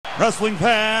Wrestling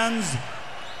fans,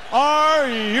 are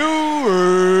you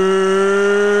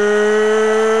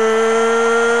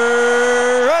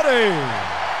ready?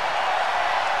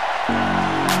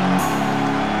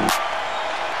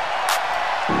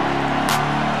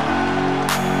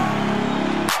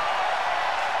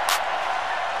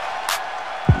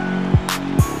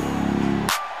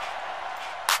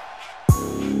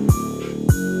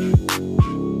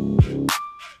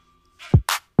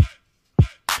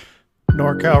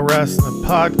 NorCal Wrestling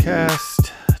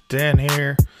Podcast, Dan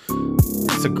here.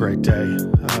 It's a great day.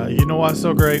 You know why it's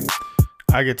so great?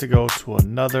 I get to go to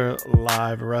another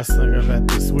live wrestling event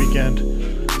this weekend.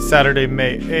 Saturday,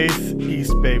 May 8th,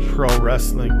 East Bay Pro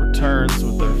Wrestling returns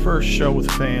with their first show with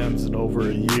fans in over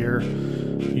a year.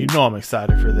 You know I'm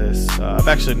excited for this. I've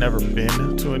actually never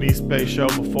been to an East Bay show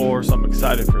before, so I'm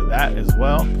excited for that as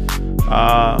well.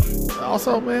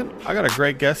 Also, man, I got a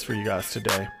great guest for you guys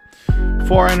today.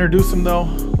 Before I introduce him, though,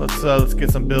 let's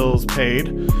get some bills paid.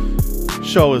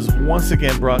 Show is once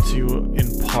again brought to you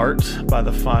in part by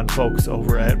the fine folks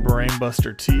over at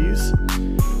Brainbuster Tees.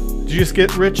 Did you just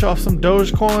get rich off some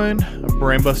Dogecoin?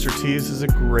 Brainbuster Tees is a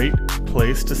great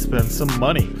place to spend some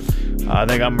money.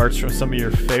 They got merch from some of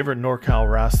your favorite NorCal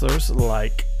wrestlers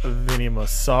like Vinny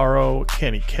Massaro,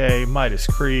 Kenny K, Midas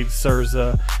Creed,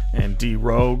 Surza, and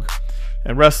D-Rogue.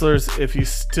 And wrestlers, if you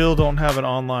still don't have an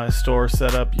online store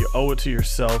set up, you owe it to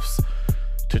yourselves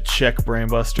to check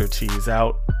Brainbuster Tees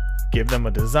out. Give them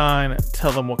a design,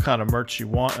 tell them what kind of merch you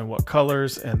want and what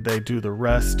colors, and they do the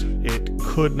rest. It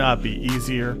could not be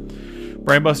easier.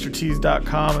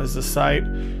 BrainbusterTees.com is the site.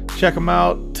 Check them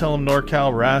out. Tell them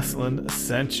NorCal Wrestling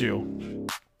sent you.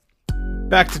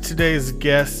 Back to today's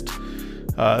guest.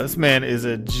 This man is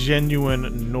a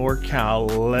genuine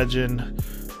NorCal legend.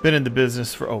 Been in the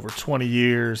business for over 20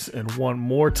 years and won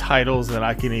more titles than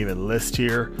I can even list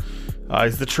here.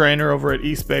 He's the trainer over at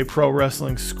East Bay Pro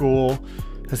Wrestling School.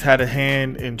 Has had a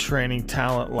hand in training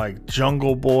talent like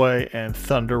Jungle Boy and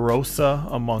Thunder Rosa,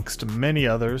 amongst many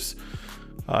others.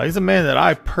 He's a man that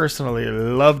I personally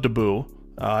love to boo,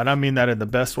 and I mean that in the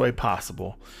best way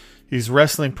possible. He's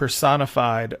wrestling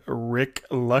personified Rick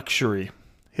Luxury.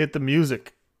 Hit the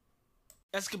music.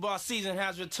 Escobar season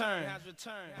has returned.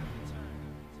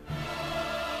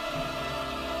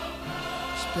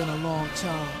 It's been a long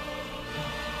time.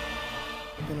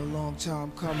 Been a long time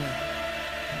coming.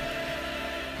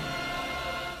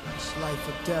 It's life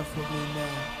or death with me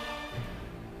now.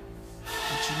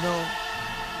 But you know,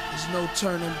 there's no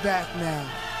turning back now.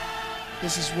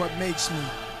 This is what makes me.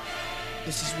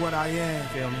 This is what I am.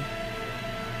 Feel me?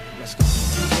 Let's go.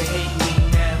 You can hate me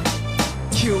now.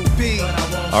 QB.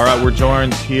 All right, we're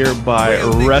joined here by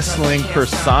Wrestling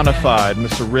Personified,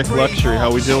 Mr. Rick Luxury.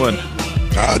 How we doing?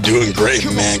 Doing great,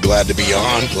 man. Glad to be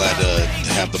on. Glad to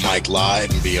have the mic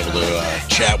live and be able to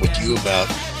chat with you about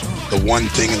the one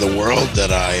thing in the world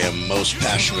that I am most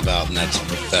passionate about, and that's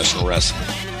professional wrestling.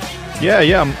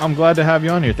 Yeah, I'm glad to have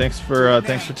you on here. Thanks for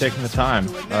taking the time.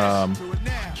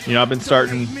 I've been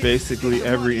starting basically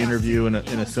every interview in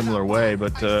a similar way.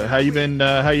 But how you been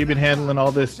handling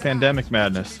all this pandemic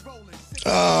madness?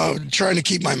 Trying to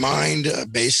keep my mind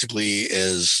basically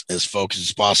as focused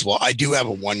as possible. I do have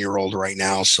a 1-year-old right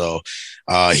now, so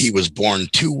he was born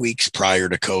 2 weeks prior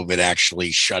to COVID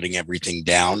actually shutting everything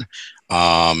down.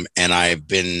 And I've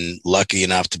been lucky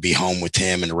enough to be home with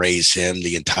him and raise him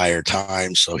the entire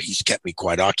time, so he's kept me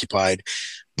quite occupied.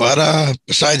 But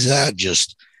besides that,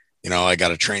 just I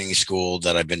got a training school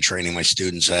that I've been training my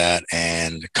students at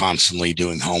and constantly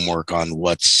doing homework on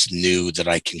what's new that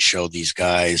I can show these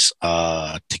guys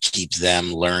to keep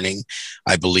them learning.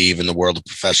 I believe in the world of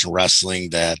professional wrestling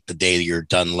that the day you're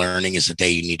done learning is the day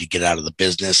you need to get out of the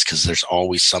business, because there's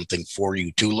always something for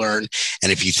you to learn.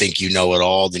 And if you think you know it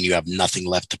all, then you have nothing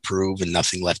left to prove and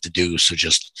nothing left to do. So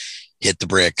just hit the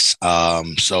bricks.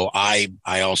 So I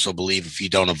also believe if you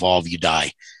don't evolve, you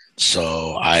die.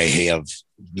 So I have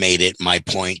made it my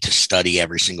point to study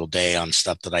every single day on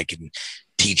stuff that I can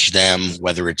teach them,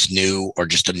 whether it's new or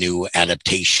just a new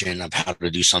adaptation of how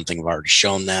to do something I've already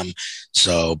shown them.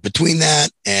 So between that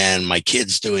and my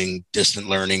kids doing distant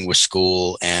learning with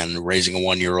school and raising a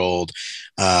 1-year-old,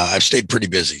 I've stayed pretty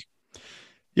busy.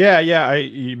 Yeah.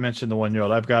 You mentioned the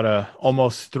 1-year-old. I've got a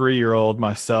almost 3-year-old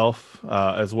myself,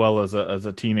 as well as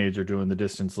a teenager doing the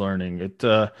distance learning.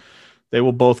 They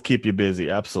will both keep you busy.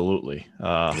 Absolutely.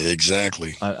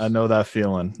 Exactly. I know that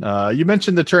feeling. You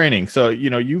mentioned the training. So,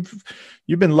 you've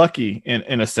been lucky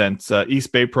in a sense.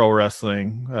 East Bay Pro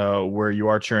Wrestling, where you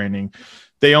are training,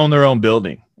 they own their own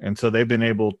building. And so they've been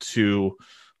able to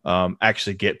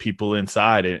actually get people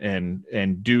inside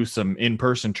and do some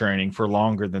in-person training for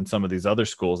longer than some of these other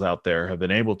schools out there have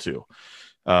been able to.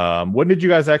 When did you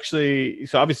guys actually?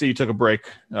 So obviously you took a break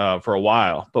for a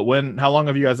while, but how long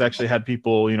have you guys actually had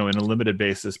people, in a limited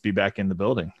basis, be back in the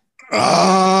building?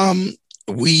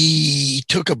 We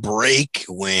took a break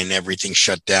when everything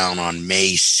shut down on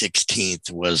May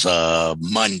 16th. Was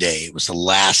Monday. It was the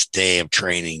last day of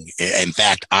training. In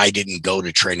fact, I didn't go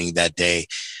to training that day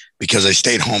because I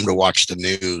stayed home to watch the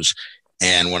news.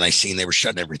 And when I seen they were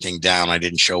shutting everything down, I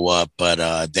didn't show up,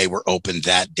 but they were open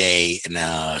that day, and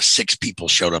 6 people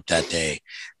showed up that day.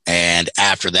 And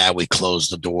after that, we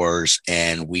closed the doors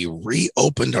and we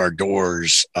reopened our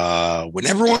doors. When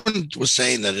everyone was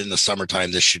saying that in the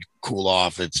summertime, this should cool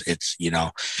off.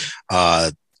 It'll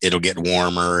get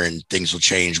warmer and things will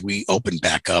change. We opened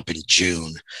back up in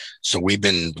June. So we've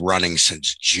been running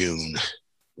since June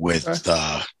with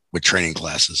training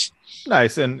classes.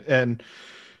 Nice. And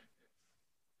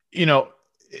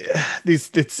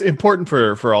it's important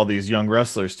for all these young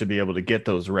wrestlers to be able to get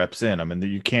those reps in. I mean,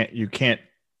 you can't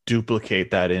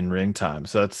duplicate that in ring time.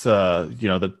 So that's,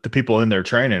 the people in their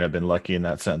training have been lucky in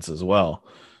that sense as well.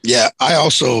 Yeah. I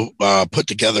also put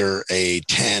together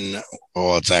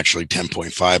it's actually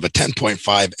 10.5, a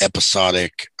 10.5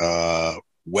 episodic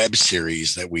web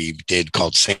series that we did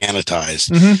called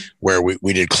Sanitized, where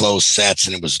we did closed sets,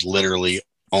 and it was literally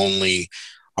only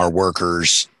our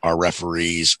workers, our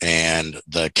referees, and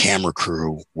the camera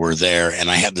crew were there.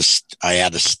 And I had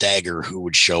to stagger who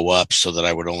would show up so that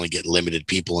I would only get limited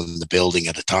people in the building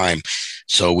at a time.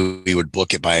 So we would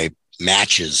book it by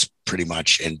matches pretty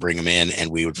much and bring them in,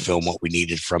 and we would film what we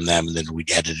needed from them. And then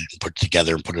we'd edit it and put it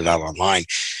together and put it out online,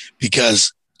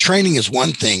 because training is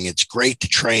one thing. It's great to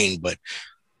train, but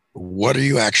what are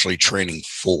you actually training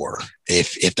for?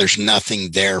 If there's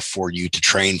nothing there for you to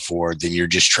train for, then you're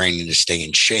just training to stay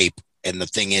in shape. And the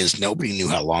thing is, nobody knew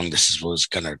how long this was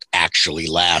going to actually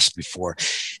last before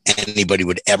anybody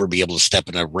would ever be able to step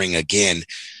in a ring again.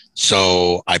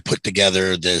 So I put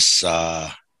together this,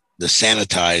 the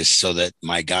Sanitized, so that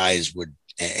my guys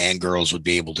and girls would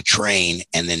be able to train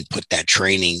and then put that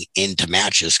training into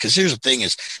matches. Because here's the thing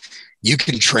is, you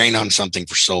can train on something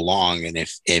for so long, and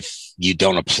if you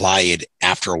don't apply it,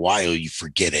 after a while you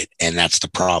forget it. And that's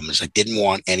the problem. Is I didn't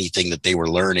want anything that they were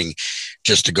learning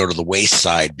just to go to the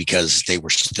wayside, because they were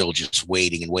still just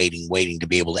waiting to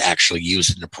be able to actually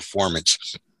use it in a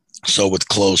performance. So with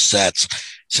closed sets,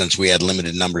 since we had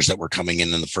limited numbers that were coming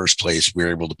in the first place, we were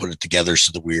able to put it together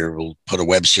so that we were able to put a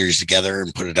web series together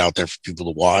and put it out there for people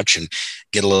to watch and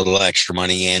get a little extra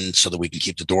money in so that we can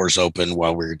keep the doors open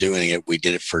while we were doing it. We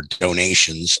did it for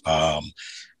donations.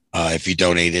 If you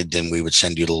donated, then we would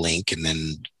send you the link, and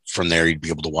then from there you'd be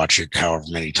able to watch it however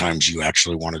many times you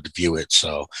actually wanted to view it.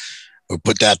 So we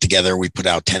put that together. We put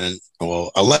out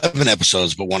 11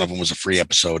 episodes, but one of them was a free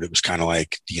episode. It was kind of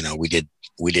like,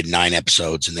 we did 9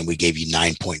 episodes, and then we gave you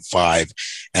 9.5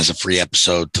 as a free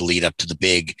episode to lead up to the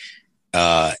big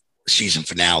season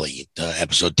finale,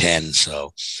 episode 10.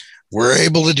 So we're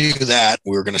able to do that.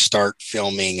 We were going to start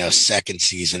filming a second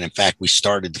season. In fact, we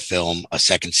started to film a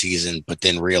second season, but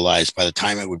then realized by the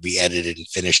time it would be edited and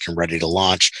finished and ready to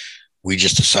launch, we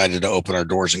just decided to open our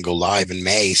doors and go live in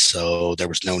May. So there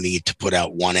was no need to put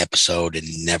out one episode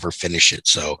and never finish it.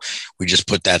 So we just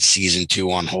put that season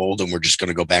 2 on hold, and we're just going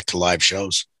to go back to live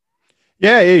shows.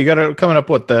 Yeah. You got it coming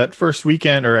up with that first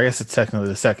weekend, or I guess it's technically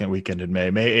the second weekend in May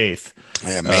 8th.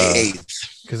 Yeah, May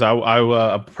 8th. Because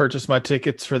I purchased my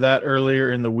tickets for that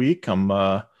earlier in the week. I'm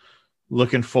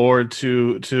looking forward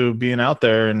to being out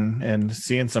there and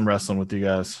seeing some wrestling with you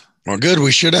guys. Well, good.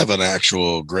 We should have an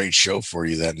actual great show for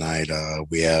you that night.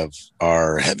 We have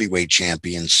our heavyweight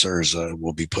champion, Surza,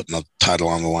 will be putting the title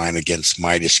on the line against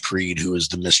Midas Creed, who is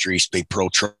the Mr. East Bay Pro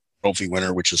Trophy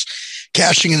winner, which is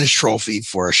cashing in his trophy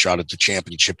for a shot at the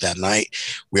championship that night.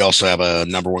 We also have a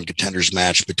number 1 contenders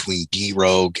match between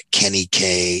D-Rogue, Kenny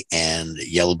K, and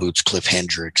Yellow Boots Cliff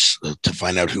Hendricks to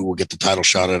find out who will get the title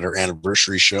shot at our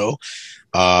anniversary show.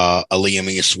 Aaliyah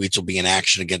Mia Sweets will be in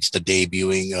action against the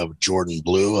debuting of Jordan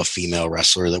Blue, a female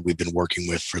wrestler that we've been working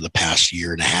with for the past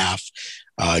year and a half,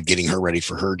 getting her ready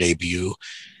for her debut.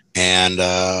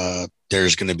 And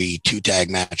there's going to be 2 tag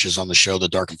matches on the show. The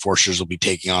Dark Enforcers will be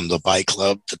taking on the Bike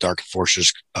Club. The Dark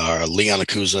Enforcers are Leon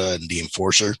Akuza and the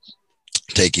Enforcer,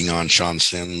 taking on Sean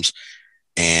Sims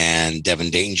and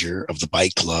Devin Danger of the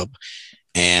Bike Club.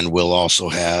 And we'll also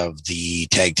have the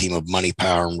tag team of Money,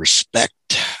 Power, and Respect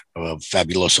of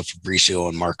Fabuloso Fabricio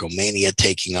and Marco Mania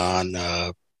taking on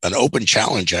an open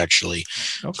challenge, actually,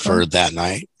 for that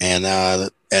night. And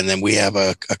then we have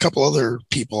a couple other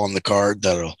people on the card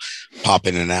that'll pop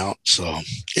in and out. So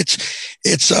it's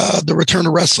the return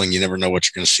of wrestling. You never know what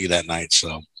you're going to see that night.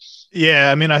 So,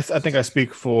 yeah, I mean, I think I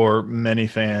speak for many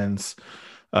fans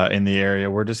in the area.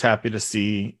 We're just happy to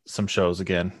see some shows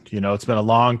again. You know, it's been a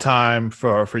long time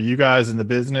for you guys in the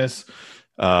business,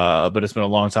 but it's been a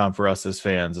long time for us as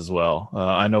fans as well.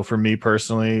 I know for me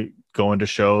personally, going to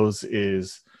shows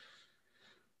it's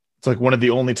like one of the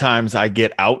only times I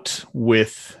get out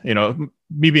with, you know,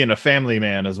 me being a family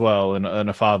man as well, and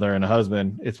a father and a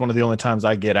husband. It's one of the only times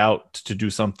I get out to do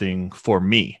something for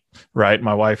me, right?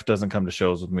 My wife doesn't come to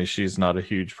shows with me. She's not a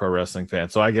huge pro wrestling fan.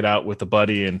 So I get out with a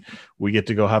buddy and we get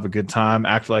to go have a good time,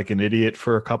 act like an idiot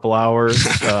for a couple hours.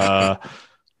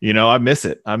 You know, I miss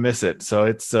it. So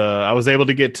it's, I was able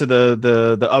to get to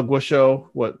the UGWA show,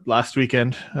 last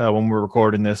weekend, when we're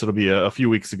recording this. It'll be a few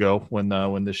weeks ago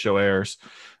when this show airs.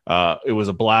 It was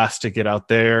a blast to get out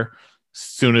there. As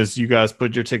soon as you guys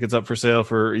put your tickets up for sale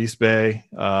for East Bay,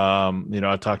 you know,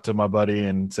 I talked to my buddy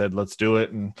and said, let's do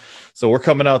it. And so we're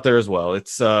coming out there as well.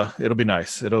 It'll be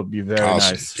nice. It'll be very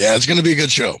awesome. nice. Yeah, it's going to be a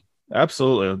good show.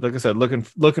 Absolutely. Like I said,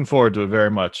 looking forward to it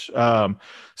very much.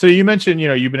 So you mentioned, you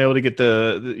know, you've been able to get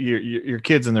your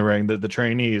kids in the ring, the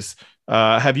trainees.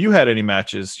 Have you had any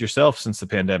matches yourself since the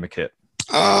pandemic hit?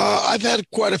 I've had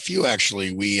quite a few,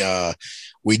 actually.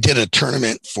 We did a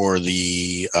tournament for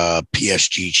the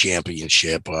PSG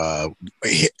championship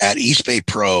at East Bay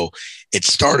Pro. It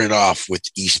started off with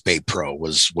East Bay Pro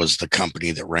was the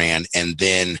company that ran, and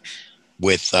then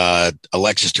with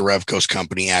Alexis Derevko's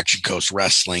company, Action Coast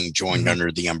Wrestling, joined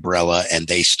under the umbrella, and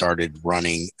they started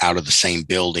running out of the same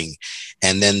building.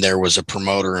 And then there was a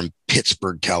promoter in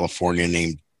Pittsburgh, California,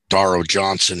 named Darrow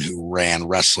Johnson, who ran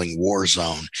Wrestling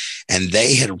Warzone, and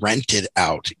they had rented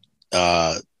out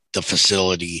the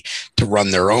facility to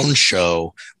run their own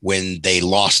show when they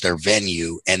lost their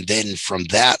venue. And then from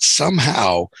that,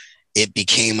 somehow it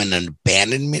became an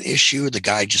abandonment issue. The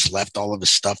guy just left all of his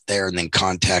stuff there and then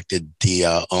contacted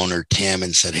the owner, Tim,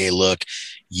 and said, hey, look,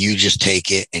 you just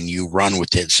take it and you run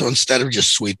with it. So instead of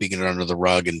just sweeping it under the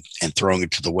rug and throwing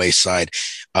it to the wayside,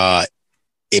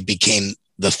 it became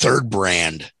the third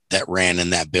brand that ran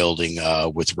in that building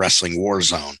with Wrestling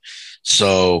Warzone.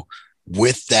 So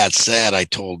with that said,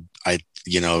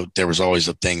 there was always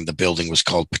a thing. The building was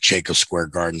called Pacheco Square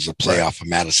Gardens, a playoff of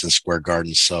Madison Square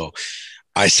Gardens. So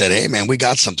I said, hey, man, we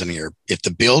got something here. If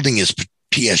the building is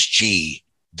PSG,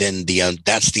 then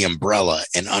that's the umbrella.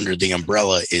 And under the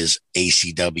umbrella is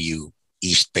ACW,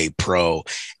 East Bay Pro,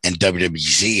 and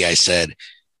WWZ. I said,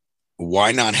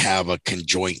 why not have a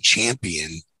conjoint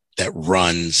champion that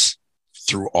runs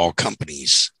through all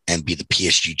companies and be the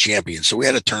PSG champion? So we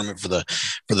had a tournament for the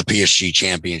PSG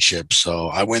championship. So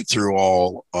I went through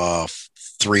all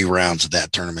 3 rounds of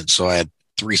that tournament. So I had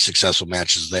 3 successful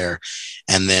matches there.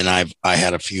 And then I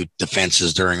had a few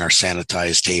defenses during our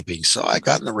sanitized taping. So I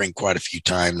got in the ring quite a few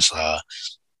times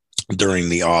during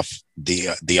the off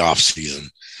season.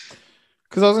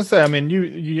 Because I was gonna say, I mean,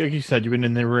 you like you said, you've been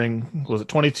in the ring, was it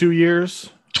 22 years?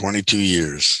 22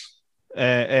 years.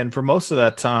 And for most of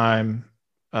that time,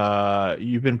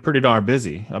 you've been pretty darn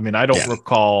busy. I mean, I don't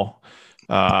recall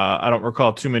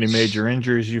too many major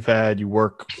injuries you've had. You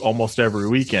work almost every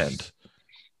weekend.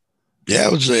 Yeah,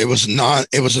 it was a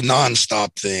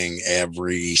nonstop thing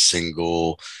every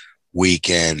single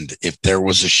weekend. If there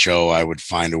was a show, I would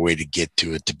find a way to get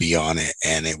to it, to be on it.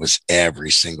 And it was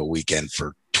every single weekend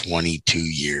for 22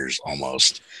 years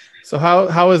almost. So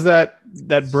how has that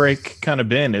break kind of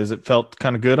been? Has it felt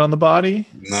kind of good on the body?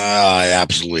 No, I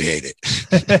absolutely hate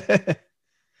it.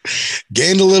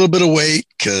 Gained a little bit of weight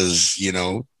because,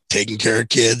 taking care of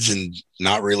kids and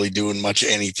not really doing much of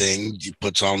anything, it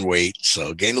puts on weight.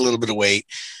 So gained a little bit of weight.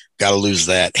 Got to lose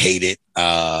that. Hate it.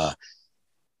 I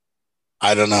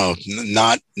don't know.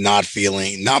 Not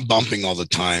bumping all the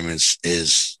time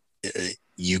is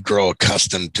you grow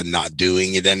accustomed to not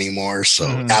doing it anymore. So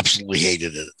absolutely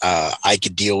hated it. I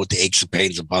could deal with the aches and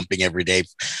pains of bumping every day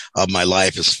of my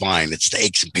life is fine. It's the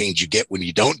aches and pains you get when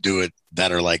you don't do it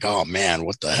that are like, oh man,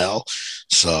 what the hell?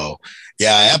 So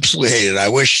yeah, I absolutely hate it.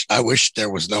 I wish there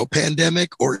was no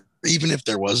pandemic, or even if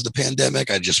there was the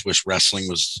pandemic, I just wish wrestling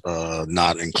was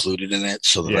not included in it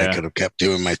so that I could have kept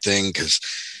doing my thing. Cause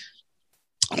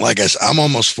like I said, I'm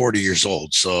almost 40 years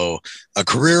old. So a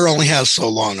career only has so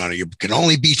long on it. You can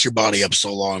only beat your body up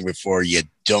so long before you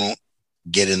don't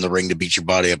get in the ring to beat your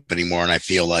body up anymore. And I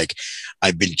feel like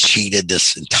I've been cheated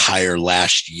this entire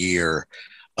last year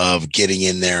of getting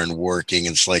in there and working.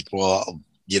 And it's like, well,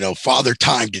 Father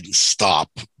Time didn't stop,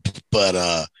 but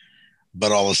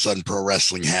all of a sudden pro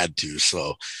wrestling had to.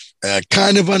 So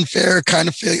kind of unfair, kind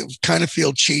of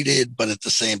feel cheated, but at the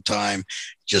same time,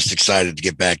 just excited to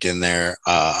get back in there.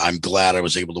 I'm glad I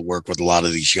was able to work with a lot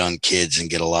of these young kids and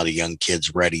get a lot of young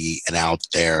kids ready and out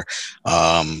there.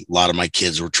 A lot of my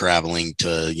kids were traveling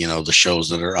to, the shows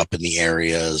that are up in the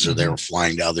areas, or they were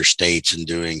flying to other states and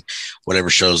doing whatever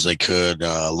shows they could.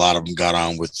 A lot of them got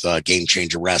on with Game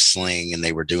Changer Wrestling, and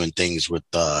they were doing things with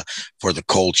for the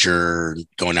culture,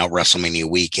 going out WrestleMania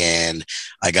weekend.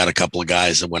 I got a couple of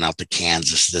guys that went out to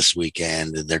Kansas this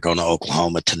weekend, and they're going to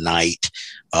Oklahoma tonight.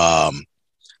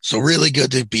 So really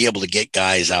good to be able to get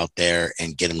guys out there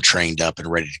and get them trained up and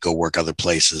ready to go work other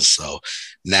places. So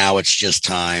now it's just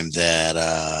time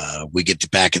that we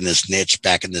get back in this niche,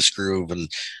 back in this groove, and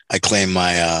I claim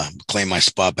my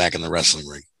spot back in the wrestling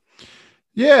ring.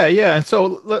 Yeah. And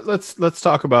so let's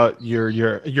talk about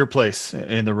your place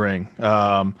in the ring.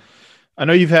 I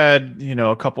know you've had,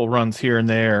 a couple runs here and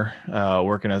there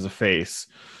working as a face,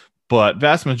 but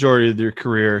vast majority of your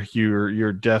career,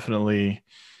 you're definitely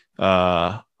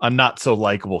a not so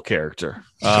likable character.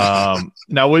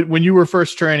 Now, when you were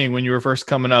first training, when you were first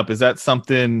coming up, is that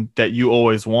something that you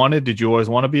always wanted? Did you always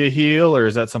want to be a heel, or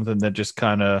is that something that just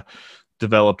kind of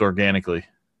developed organically?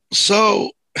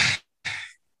 So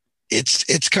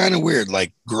it's kind of weird.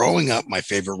 Like growing up, my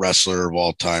favorite wrestler of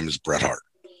all time is Bret Hart.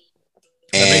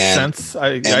 That makes sense.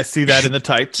 I see that in the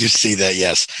tights. You see that,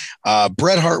 yes.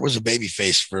 Bret Hart was a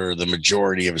babyface for the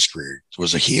majority of his career.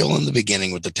 Was a heel in the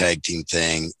beginning with the tag team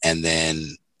thing, and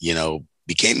then,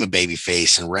 became a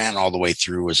babyface and ran all the way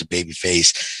through as a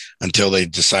babyface until they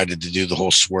decided to do the whole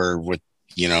swerve with,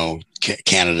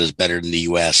 Canada's better than the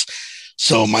US.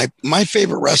 So my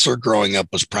favorite wrestler growing up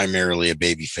was primarily a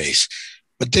babyface.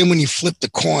 But then when you flip the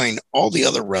coin, all the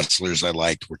other wrestlers I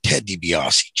liked were Ted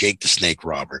DiBiase, Jake the Snake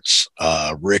Roberts,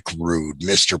 Rick Rude,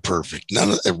 Mr. Perfect,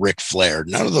 Ric Flair.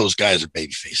 None of those guys are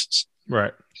baby faces.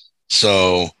 Right.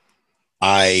 So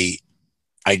I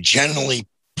generally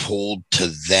pulled to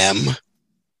them,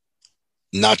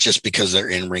 not just because their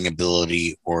in-ring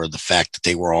ability or the fact that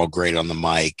they were all great on the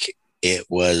mic. It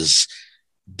was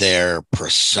their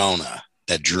persona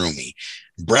that drew me.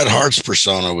 Bret Hart's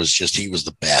persona was just, he was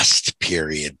the best,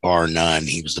 period, bar none.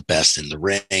 He was the best in the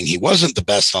ring. He wasn't the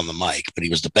best on the mic, but he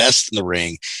was the best in the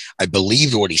ring. I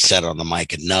believed what he said on the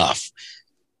mic enough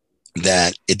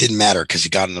that it didn't matter because he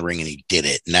got in the ring and he did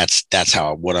it. And that's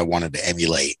what I wanted to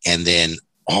emulate. And then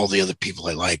all the other people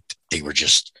I liked, they were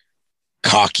just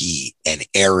cocky and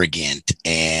arrogant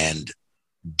and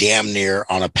damn near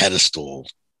on a pedestal.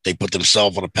 They put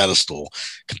themselves on a pedestal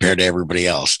compared to everybody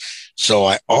else. So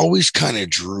I always kind of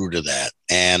drew to that.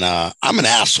 And I'm an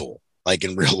asshole, like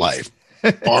in real life,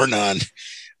 bar none.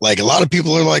 Like a lot of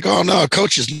people are like, oh no,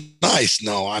 coach is nice.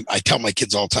 No, I tell my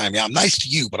kids all the time, yeah, I'm nice to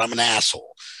you, but I'm an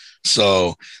asshole.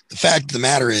 So the fact of the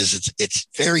matter is it's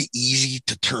very easy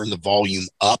to turn the volume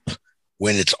up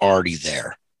when it's already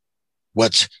there.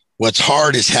 What's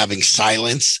hard is having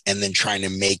silence and then trying to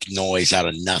make noise out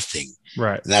of nothing.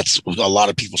 Right. And that's a lot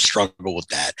of people struggle with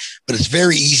that, but it's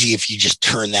very easy if you just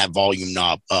turn that volume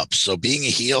knob up. So being a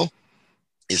heel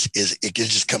is it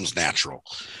just comes natural.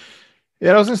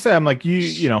 Yeah. I was gonna say, I'm like,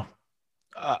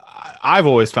 I've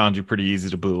always found you pretty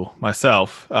easy to boo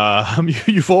myself.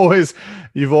 You've always,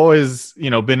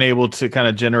 been able to kind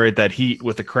of generate that heat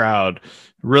with the crowd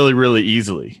really, really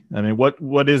easily. I mean,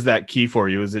 what is that key for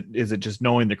you? Is it just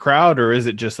knowing the crowd, or is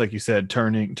it just, like you said,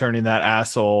 turning that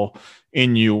asshole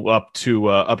in you up to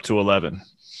 11?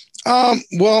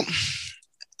 Well,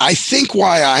 I think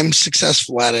why I'm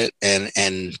successful at it,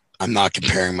 and I'm not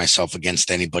comparing myself against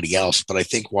anybody else, but I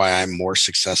think why I'm more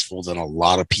successful than a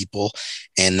lot of people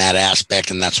in that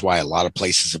aspect, and that's why a lot of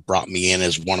places have brought me in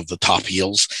as one of the top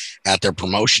heels at their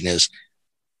promotion, is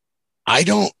I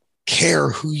don't care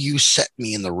who you set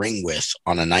me in the ring with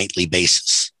on a nightly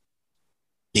basis,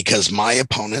 because my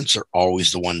opponents are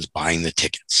always the ones buying the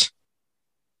tickets.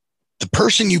 The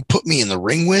person you put me in the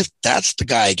ring with, that's the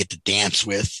guy I get to dance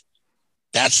with.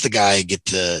 That's the guy I get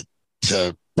to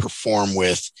perform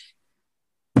with.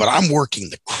 But I'm working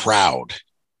the crowd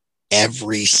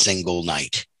every single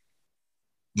night.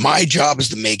 My job is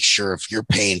to make sure if you're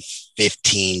paying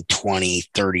 $15, $20,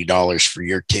 $30 for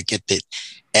your ticket, that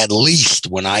at least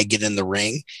when I get in the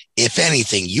ring, if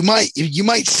anything, you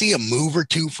might see a move or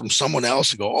two from someone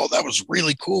else and go, oh, that was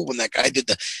really cool when that guy did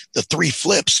the 3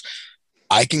 flips.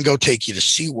 I can go take you to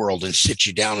SeaWorld and sit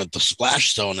you down at the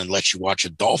splash zone and let you watch a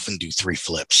dolphin do 3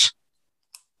 flips.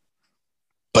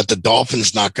 But the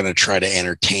dolphin's not going to try to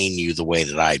entertain you the way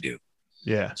that I do.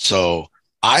 Yeah. So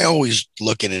I always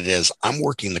look at it as I'm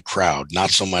working the crowd,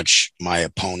 not so much my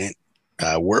opponent.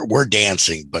 We're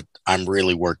dancing, but I'm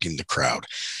really working the crowd.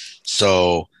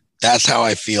 So that's how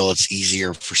I feel it's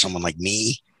easier for someone like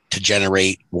me to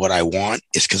generate what I want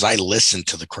is because I listen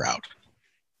to the crowd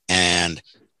and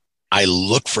I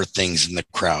look for things in the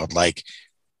crowd. Like,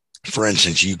 for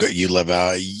instance, you go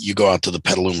out to the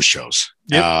Petaluma shows.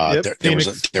 Yep.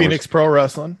 Phoenix Pro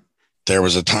Wrestling. There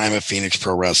was a time at Phoenix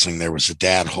Pro Wrestling. There was a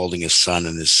dad holding his son,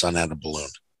 and his son had a balloon.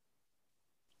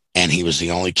 And he was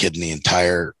the only kid in the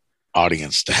entire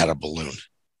audience that had a balloon.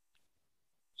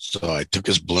 So I took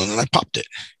his balloon and I popped it.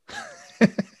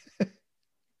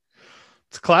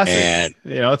 It's classic. And,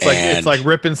 it's like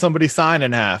ripping somebody's sign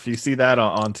in half. You see that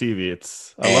on TV.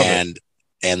 I love it.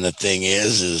 And the thing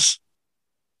is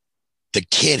the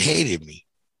kid hated me.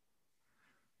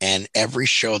 And every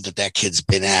show that kid's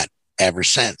been at ever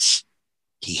since,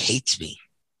 he hates me.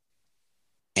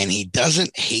 And he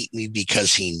doesn't hate me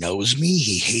because he knows me.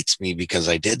 He hates me because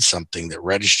I did something that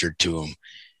registered to him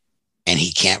and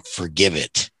he can't forgive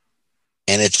it.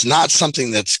 And it's not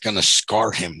something that's going to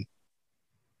scar him.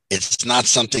 It's not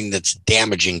something that's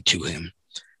damaging to him.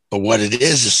 But what it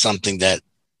is something that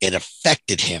it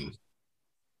affected him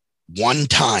one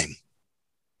time,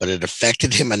 but it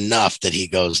affected him enough that he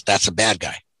goes, that's a bad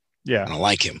guy. Yeah. I don't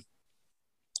like him.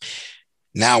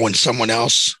 Now, when someone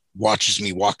else watches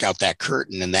me walk out that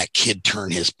curtain and that kid turn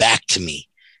his back to me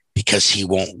because he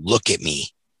won't look at me,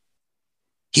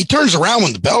 he turns around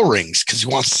when the bell rings because he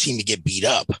wants to see me get beat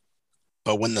up.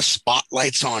 But when the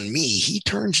spotlight's on me, he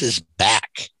turns his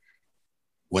back.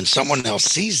 When someone else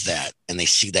sees that and they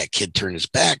see that kid turn his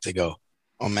back, they go,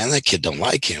 oh man, that kid don't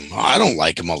like him. Oh, I don't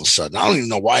like him all of a sudden. I don't even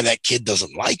know why that kid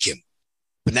doesn't like him.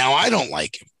 But now I don't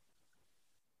like him.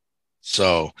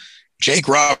 So Jake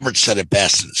Roberts said it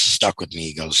best, and it stuck with me.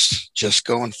 He goes, just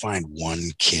go and find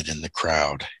one kid in the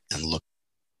crowd and look.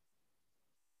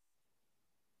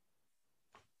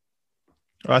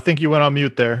 I think you went on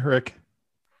mute there, Rick.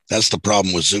 That's the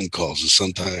problem with Zoom calls is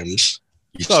sometimes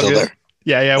you still good. There?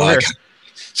 Yeah, we're here.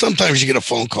 Sometimes you get a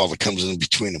phone call that comes in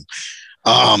between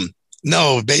them.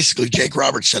 No, basically Jake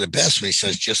Roberts said it best when he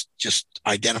says, just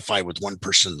identify with one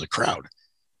person in the crowd.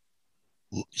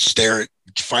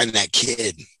 Find that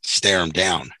kid, stare him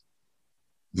down,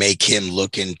 make him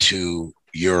look into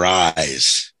your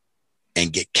eyes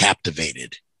and get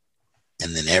captivated.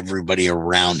 And then everybody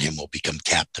around him will become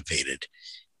captivated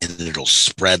and it'll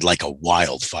spread like a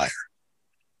wildfire.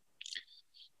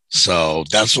 So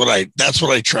that's what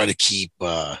I try to keep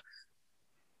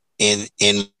in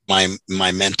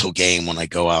my mental game when I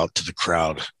go out to the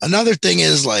crowd. Another thing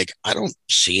is, like, I don't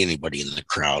see anybody in the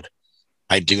crowd.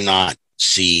 I do not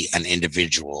see an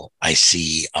individual. I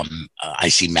see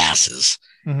masses.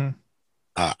 Mm-hmm.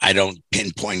 I don't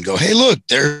pinpoint and go, hey, look,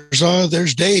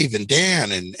 there's Dave and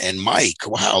Dan and Mike.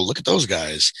 Wow, look at those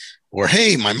guys. Or,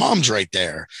 hey, my mom's right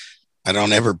there. I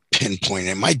don't ever pinpoint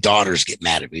it. My daughters get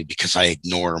mad at me because I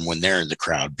ignore them when they're in the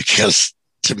crowd, because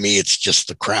to me, it's just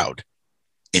the crowd.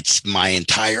 It's my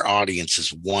entire audience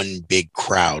is one big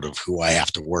crowd of who I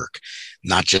have to work,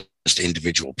 not just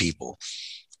individual people.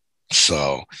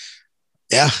 So,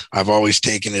 yeah, I've always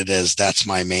taken it as that's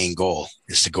my main goal,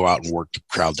 is to go out and work the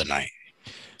crowd tonight.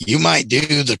 You might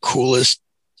do the coolest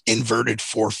inverted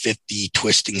 450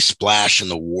 twisting splash in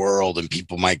the world and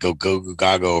people might go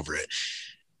gaga over it.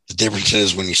 The difference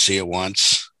is when you see it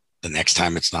once, the next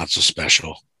time it's not so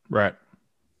special. Right.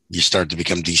 You start to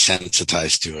become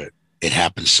desensitized to it. It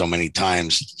happens so many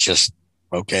times. Just,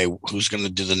 okay, who's going to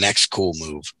do the next cool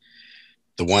move?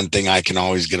 The one thing I can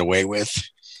always get away with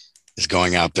is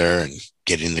going out there and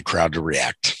getting the crowd to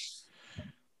react.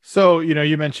 So,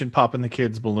 you mentioned popping the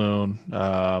kid's balloon.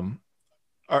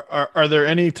 Are there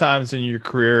any times in your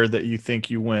career that you think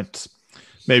you went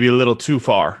maybe a little too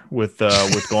far with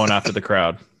going after the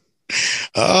crowd?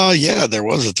 Yeah, there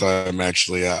was a time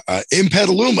actually in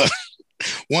Petaluma,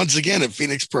 once again at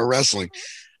Phoenix Pro Wrestling.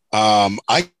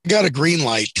 I got a green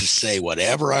light to say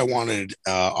whatever I wanted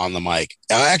on the mic.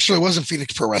 Actually, it wasn't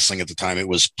Phoenix Pro Wrestling at the time. It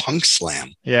was Punk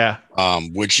Slam. Yeah.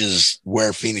 Which is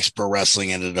where Phoenix Pro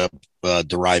Wrestling ended up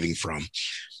deriving from.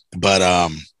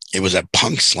 But it was at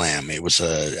Punk Slam. It was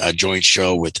a joint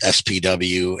show with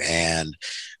SPW and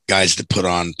guys that put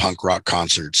on punk rock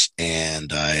concerts.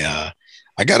 And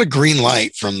I got a green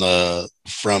light from the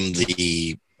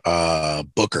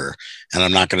booker, and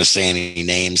I'm not going to say any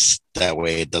names, that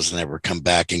way it doesn't ever come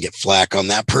back and get flack on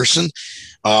that person.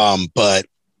 But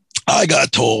I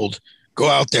got told, go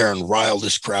out there and rile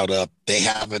this crowd up. They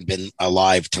haven't been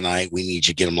alive tonight. We need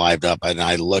you to get them lived up. And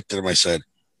I looked at them, I said,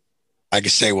 I can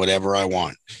say whatever I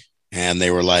want. And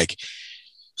they were like,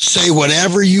 say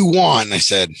whatever you want. And I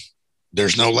said,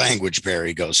 there's no language, Barry.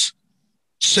 He goes,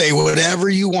 say whatever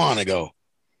you want. I go,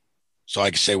 so I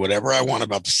can say whatever I want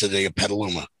about the city of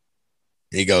Petaluma.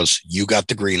 And he goes, you got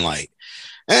the green light.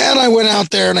 And I went out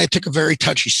there and I took a very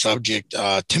touchy subject.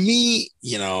 To me,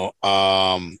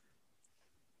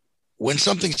 when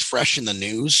something's fresh in the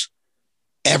news,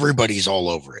 everybody's all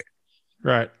over it.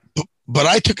 Right. But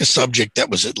I took a subject that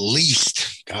was at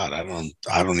least, God, I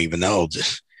don't even know.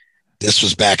 This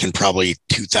was back in probably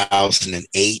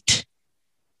 2008.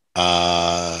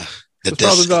 I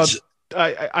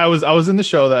was in the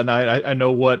show that night. I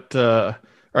know what,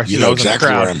 you know exactly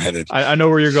where I'm headed. I know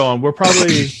where you're going.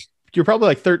 You're probably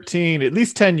like 13, at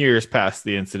least 10 years past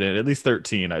the incident, at least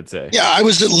 13, I'd say. Yeah, I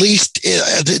was at least,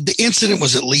 the incident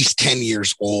was at least 10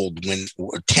 years old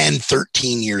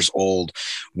 13 years old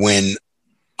when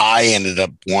I ended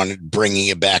up bringing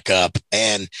it back up.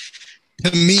 And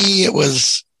to me, it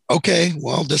was, okay,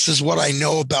 well, this is what I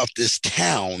know about this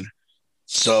town.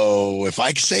 So if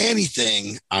I can say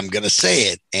anything, I'm going to say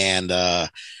it. And,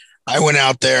 I went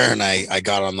out there and I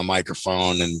got on the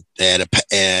microphone, and at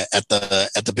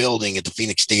the building at the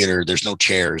Phoenix Theater, there's no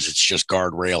chairs. It's just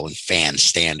guardrail and fans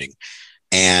standing.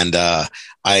 And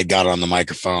I got on the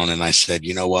microphone and I said,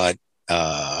 you know what?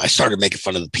 I started making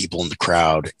fun of the people in the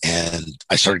crowd, and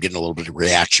I started getting a little bit of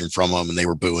reaction from them, and they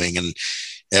were booing. And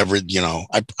I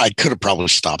could have probably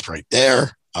stopped right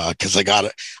there because I got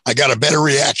a better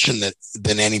reaction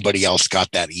than anybody else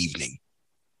got that evening.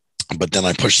 But then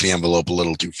I pushed the envelope a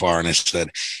little too far, and I said,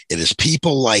 it is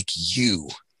people like you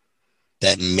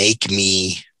that make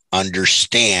me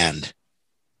understand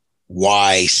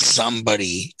why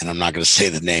somebody, and I'm not going to say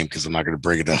the name because I'm not going to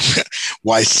bring it up,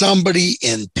 why somebody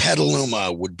in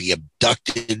Petaluma would be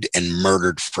abducted and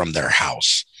murdered from their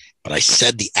house. But I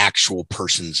said the actual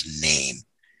person's name.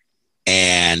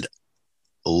 And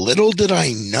little did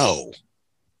I know,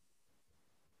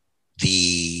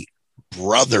 the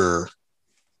brother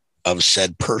of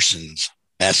said person's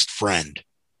best friend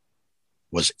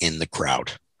was in the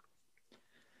crowd.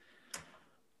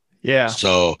 Yeah.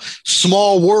 So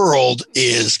small world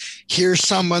is, here's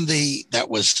somebody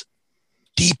that was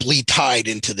deeply tied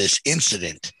into this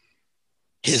incident.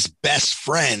 His best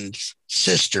friend's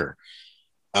sister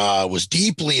was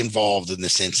deeply involved in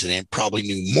this incident, probably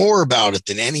knew more about it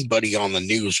than anybody on the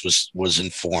news was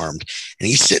informed. And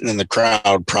he's sitting in the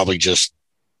crowd, probably just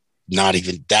not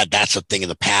even that's a thing of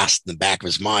the past in the back of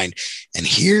his mind. And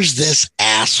here's this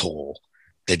asshole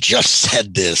that just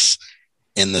said this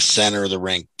in the center of the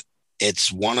ring.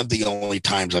 It's one of the only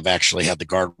times I've actually had the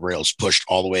guardrails pushed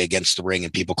all the way against the ring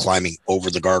and people climbing over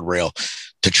the guardrail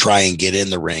to try and get in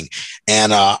the ring.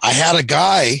 And I had a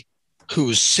guy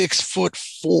who's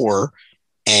 6'4"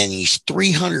 and he's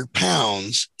 300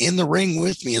 pounds in the ring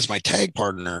with me as my tag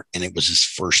partner. And it was his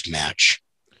first match.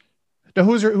 Now,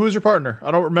 who's your partner?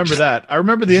 I don't remember that. I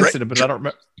remember the incident, but I don't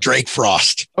remember. Drake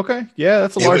Frost. Okay. Yeah,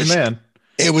 that's a large man.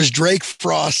 It was Drake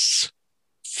Frost's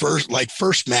first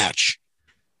match,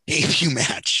 debut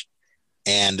match.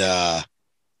 And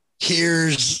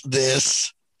here's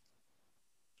this.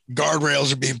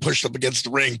 Guardrails are being pushed up against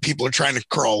the ring. People are trying to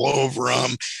crawl over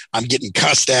them. I'm getting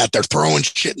cussed at. They're throwing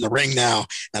shit in the ring now.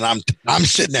 And I'm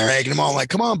sitting there egging them on like,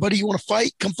 come on, buddy, you want to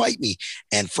fight? Come fight me.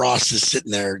 And Frost is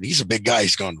sitting there. He's a big guy.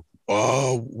 He's going,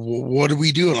 oh, what do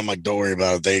we do? And I'm like, don't worry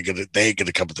about it. They ain't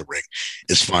gonna come to the ring.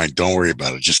 It's fine. Don't worry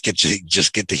about it. Just get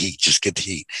the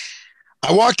heat.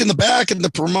 I walked in the back and the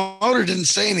promoter didn't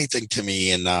say anything to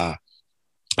me. And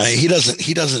he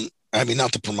doesn't, I mean,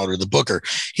 not the promoter, the booker.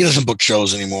 He doesn't book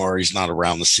shows anymore. He's not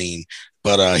around the scene,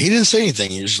 but he didn't say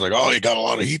anything. He was just like, oh, you got a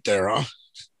lot of heat there, huh?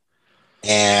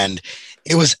 And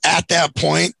it was at that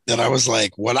point that I was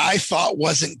like, what I thought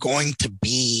wasn't going to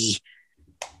be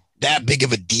that big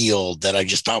of a deal that I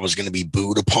just thought was going to be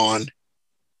booed upon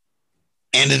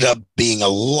ended up being a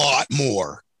lot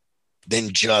more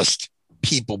than just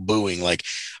people booing. Like,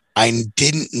 I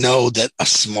didn't know that a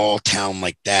small town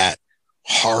like that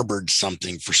harbored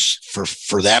something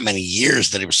for that many years,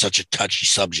 that it was such a touchy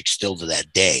subject still to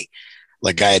that day.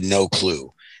 Like, I had no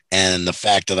clue. And the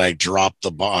fact that I dropped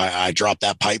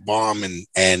that pipe bomb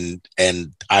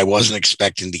and I wasn't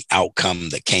expecting the outcome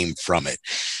that came from it.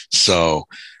 So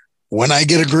when I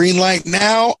get a green light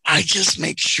now, I just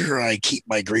make sure I keep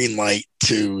my green light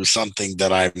to something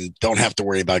that I don't have to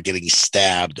worry about getting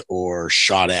stabbed or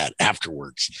shot at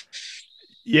afterwards.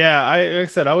 Yeah, like I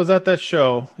said, I was at that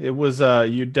show. It was there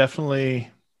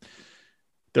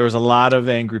was a lot of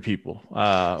angry people.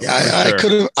 I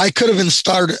could have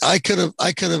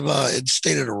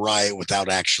instated a riot without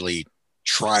actually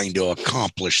trying to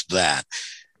accomplish that.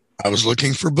 I was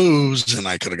looking for booze, and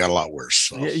I could have got a lot worse.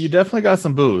 So. Yeah, you definitely got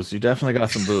some booze.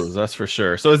 That's for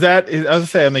sure. So as I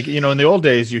say, I mean, in the old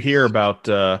days, you hear about,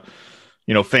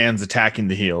 fans attacking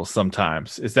the heels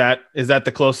sometimes. Is that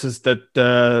the closest that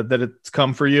it's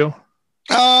come for you?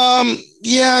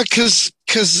 Yeah,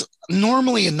 because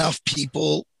normally enough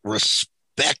people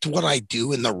respect what I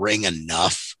do in the ring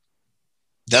enough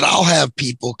that I'll have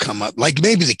people come up. Like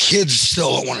maybe the kids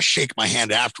still don't want to shake my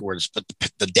hand afterwards, but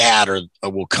the dad or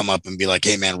will come up and be like,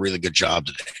 "Hey, man, really good job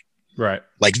today." Right.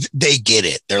 Like they get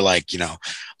it. They're like,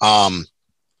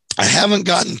 I haven't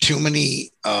gotten too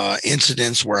many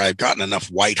incidents where I've gotten enough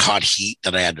white hot heat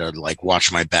that I had to like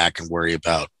watch my back and worry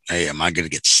about, hey, am I going to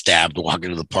get stabbed walking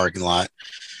to the parking lot?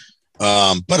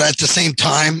 But at the same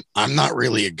time, I'm not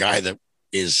really a guy that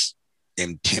is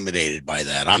intimidated by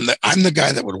that. I'm the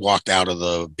guy that would walk out of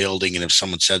the building, and if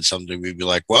someone said something, we'd be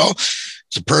like, well,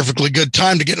 it's a perfectly good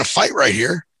time to get in a fight right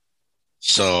here.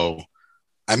 So,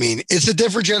 I mean, it's a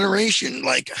different generation.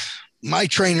 Like my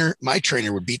trainer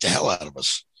would beat the hell out of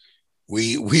us.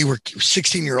 We were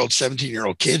 16-year-old,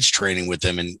 17-year-old kids training with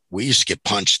them, and we used to get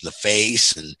punched in the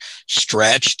face and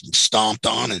stretched and stomped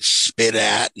on and spit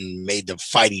at and made them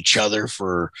fight each other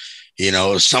for,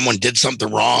 if someone did something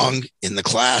wrong in the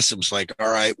class, it was like, all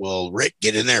right, well, Rick,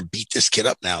 get in there, beat this kid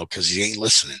up now because he ain't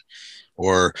listening.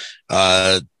 Or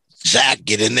Zach,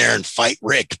 get in there and fight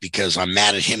Rick because I'm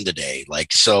mad at him today.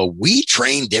 Like, so we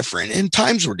train different and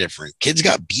times were different. Kids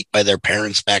got beat by their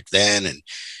parents back then, and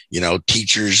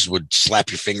teachers would slap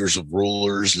your fingers with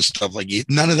rulers and stuff like that.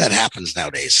 None of that happens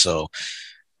nowadays. So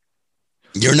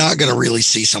you're not going to really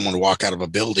see someone walk out of a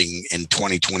building in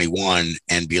 2021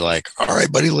 and be like, all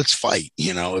right, buddy, let's fight.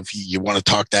 If you want to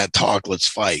talk that talk, let's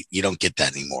fight. You don't get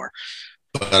that anymore.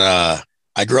 But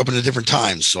I grew up in a different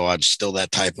time. So I'm still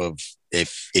that type of,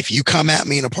 if you come at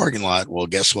me in a parking lot, well,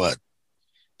 guess what?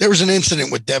 There was an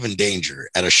incident with Devin Danger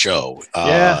at a show.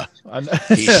 Yeah.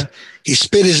 He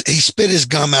spit his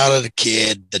gum out at a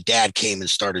kid. The dad came and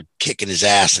started kicking his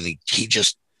ass, and he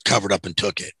just covered up and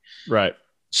took it. Right.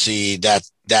 See,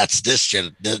 that's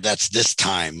this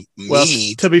time. Well,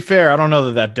 to be fair, I don't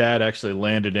know that dad actually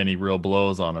landed any real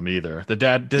blows on him either. The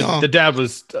dad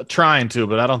was trying to,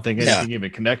 but I don't think anything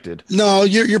even connected. No,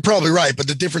 you're probably right. But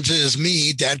the difference is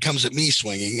dad comes at me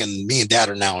swinging, and me and dad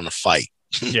are now in a fight.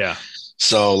 Yeah.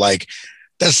 So like,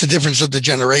 that's the difference of the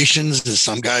generations. Is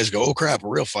some guys go, oh crap, a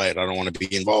real fight, I don't want to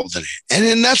be involved in it. And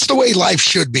then that's the way life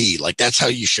should be. Like, that's how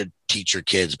you should teach your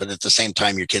kids. But at the same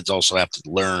time, your kids also have to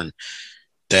learn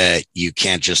that you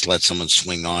can't just let someone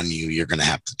swing on you. You're going to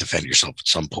have to defend yourself at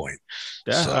some point.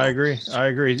 Yeah, so, I agree.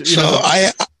 I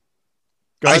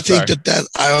think that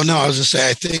I don't know. I was just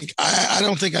say, I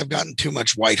don't think I've gotten too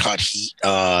much white hot heat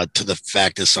to the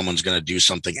fact that someone's going to do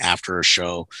something after a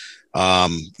show.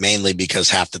 Mainly because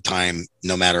half the time,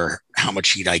 no matter how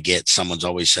much heat I get, someone's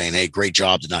always saying, hey, great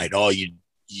job tonight. Oh,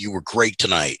 you were great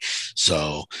tonight.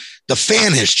 So the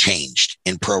fan has changed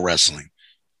in pro wrestling.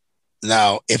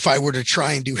 Now, if I were to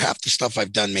try and do half the stuff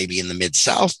I've done maybe in the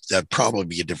Mid-South, that'd probably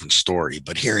be a different story.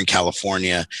 But here in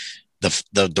California,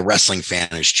 the wrestling fan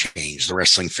has changed. The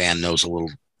wrestling fan knows a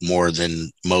little more than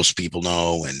most people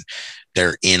know, and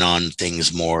they're in on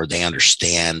things more. They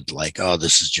understand, like, oh,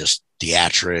 this is just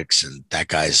theatrics, and that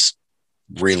guy's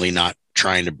really not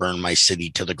trying to burn my city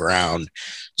to the ground.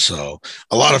 So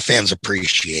a lot of fans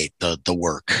appreciate the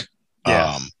work.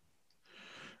 Yeah.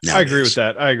 I agree with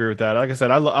that. Like I said,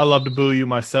 I love to boo you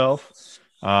myself.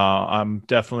 I'm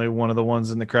definitely one of the ones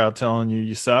in the crowd telling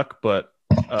you suck, but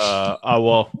I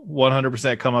will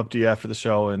 100% come up to you after the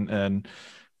show and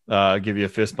give you a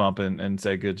fist bump and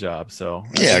say good job. So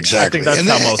exactly. I think that's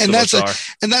how most of us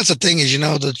are. And that's the thing is,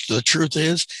 the truth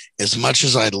is, as much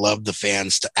as I'd love the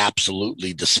fans to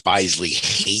absolutely despisely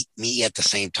hate me, at the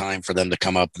same time for them to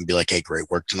come up and be like, hey, great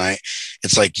work tonight.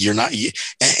 It's like,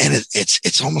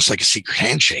 it's almost like a secret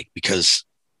handshake, because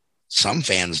some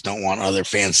fans don't want other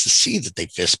fans to see that they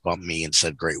fist bumped me and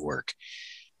said great work,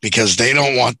 because they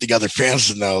don't want the other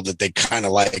fans to know that they kind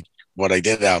of like what I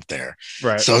did out there.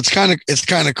 Right. So it's kind of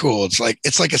cool. It's like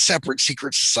a separate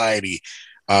secret society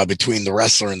between the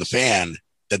wrestler and the fan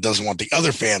that doesn't want the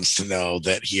other fans to know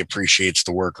that he appreciates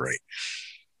the work rate.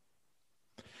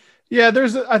 Yeah,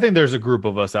 I think there's a group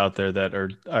of us out there that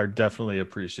are definitely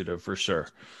appreciative, for sure.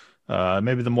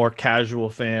 Maybe the more casual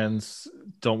fans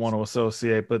don't want to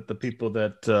associate, but the people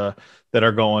that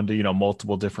are going to,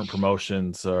 multiple different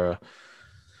promotions know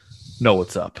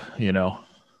what's up,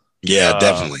 Yeah,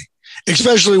 definitely.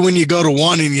 Especially when you go to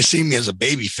one and you see me as a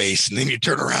baby face, and then you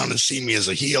turn around and see me as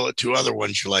a heel at two other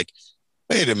ones. You're like,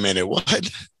 wait a minute, what?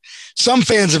 Some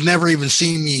fans have never even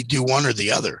seen me do one or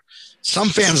the other. Some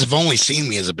fans have only seen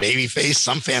me as a baby face.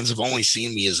 Some fans have only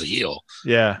seen me as a heel.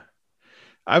 Yeah.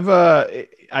 I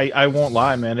won't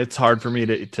lie, man. It's hard for me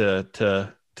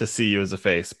to see you as a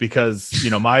face, because,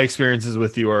 my experiences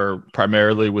with you are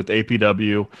primarily with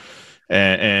APW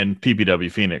and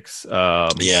PPW Phoenix.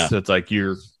 Yeah. So it's like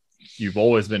you've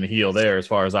always been a heel there as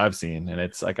far as I've seen. And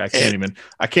it's like, I can't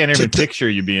even picture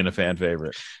you being a fan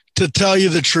favorite. To tell you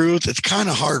the truth, it's kind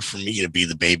of hard for me to be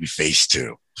the baby face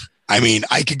too. I mean,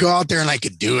 I could go out there and I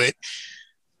could do it,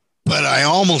 but I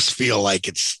almost feel like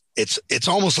it's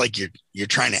almost like you're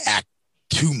trying to act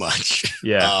too much.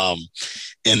 Yeah.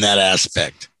 In that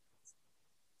aspect.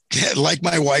 Like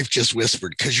my wife just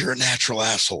whispered, because you're a natural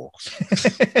asshole.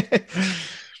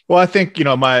 Well, I think,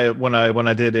 when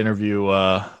I did interview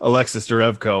Alexis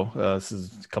Derevko, this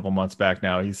is a couple months back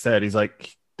now, he's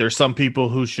like, there's some people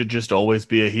who should just always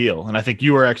be a heel. And I think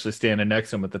you were actually standing next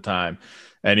to him at the time.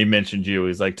 And he mentioned you.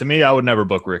 He's like, to me, I would never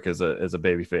book Rick as a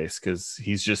baby face because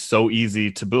he's just so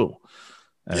easy to boo.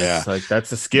 And it's like,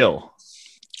 that's a skill.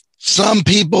 Some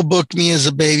people book me as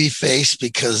a baby face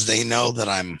because they know that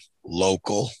I'm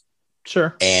local.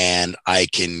 Sure. And I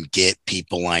can get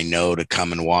people I know to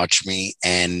come and watch me.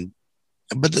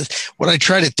 But what I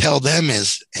try to tell them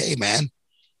is, hey, man,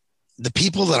 the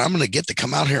people that I'm going to get to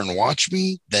come out here and watch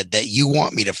me, that you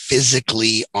want me to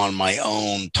physically on my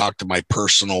own talk to my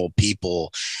personal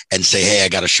people and say, hey, I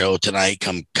got a show tonight,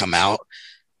 come out.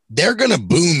 They're going to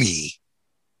boo me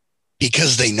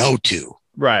because they know to.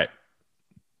 Right.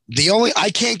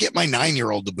 I can't get my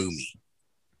 9-year-old to boo me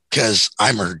because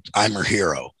I'm her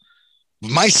hero.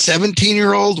 My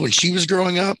 17-year-old, when she was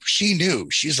growing up, she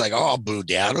knew. She's like, oh, I'll boo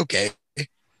Dad. Okay.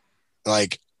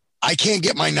 Like, I can't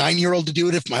get my 9-year-old to do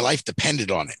it if my life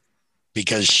depended on it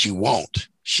because she won't.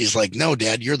 She's like, no,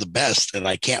 Dad, you're the best. And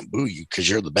I can't boo you because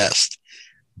you're the best.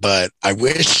 But I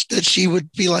wish that she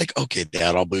would be like, okay,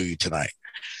 Dad, I'll boo you tonight.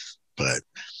 But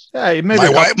maybe my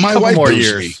wife more boos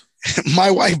years. Me. My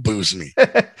wife boos me.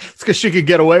 It's because she could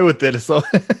get away with it. So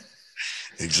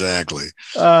exactly.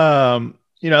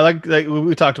 Like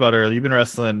we talked about earlier, you've been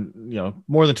wrestling,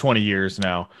 more than 20 years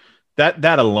now.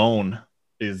 That alone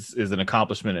is an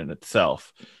accomplishment in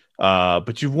itself.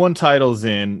 But you've won titles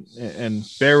and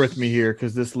bear with me here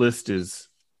because this list is.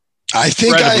 I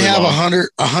think I have long.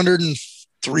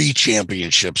 103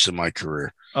 championships in my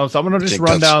career. Oh, so I'm going to just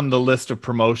run down the list of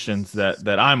promotions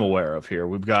that I'm aware of here.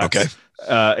 We've got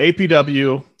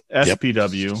APW,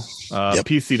 SPW,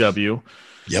 PCW,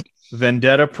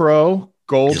 Vendetta Pro,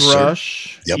 Gold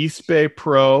Rush, East Bay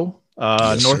Pro,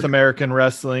 North American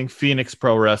Wrestling, Phoenix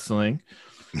Pro Wrestling,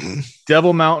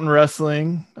 Devil Mountain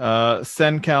Wrestling,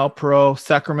 SenCal Pro,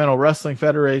 Sacramento Wrestling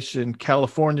Federation,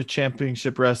 California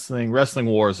Championship Wrestling, Wrestling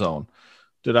Warzone.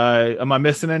 Am I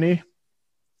missing any?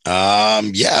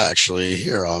 Actually,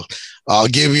 here I'll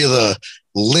give you the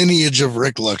lineage of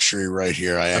Rick Luxury right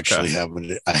here. I actually have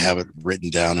it written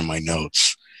down in my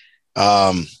notes.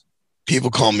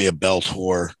 People call me a belt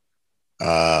whore.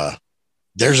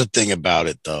 There's a thing about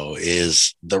it though,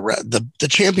 is the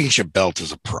championship belt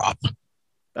is a prop.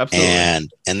 Absolutely.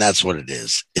 And that's what it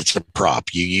is. It's a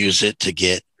prop. You use it to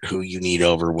get who you need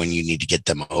over when you need to get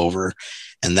them over.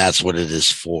 And that's what it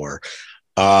is for.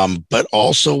 But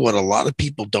also what a lot of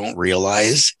people don't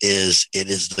realize is it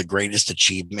is the greatest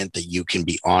achievement that you can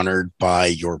be honored by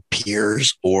your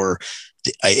peers or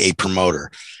a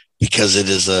promoter, because it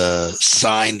is a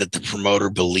sign that the promoter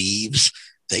believes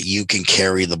that you can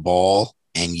carry the ball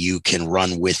and you can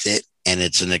run with it. And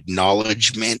it's an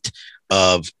acknowledgement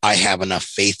of, I have enough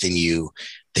faith in you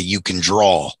that you can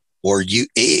draw, or you,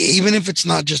 even if it's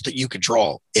not just that you could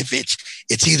draw, if it's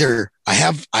either I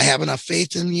have enough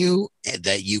faith in you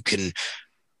that you can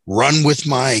run with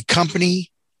my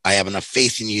company. I have enough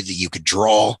faith in you that you could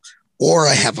draw, or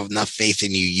I have enough faith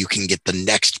in you. You can get the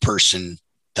next person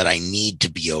that I need to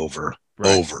be over.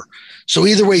 So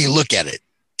either way you look at it,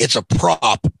 it's a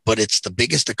prop, but it's the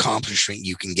biggest accomplishment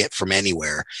you can get from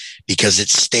anywhere, because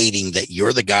it's stating that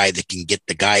you're the guy that can get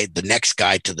the next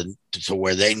guy to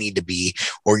where they need to be,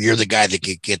 or you're the guy that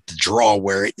can get the draw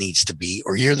where it needs to be,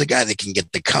 or you're the guy that can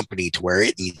get the company to where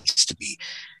it needs to be.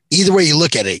 Either way you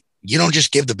look at it, you don't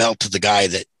just give the belt to the guy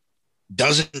that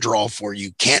doesn't draw for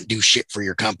you, can't do shit for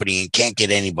your company, and can't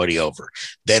get anybody over.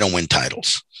 They don't win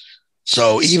titles.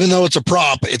 So even though it's a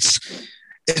prop,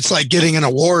 it's like getting an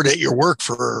award at your work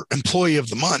for Employee of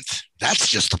the Month. That's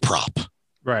just a prop.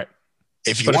 Right.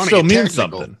 If you want to get technical,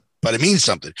 something. But it means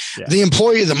something. Yeah. The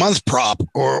Employee of the Month prop,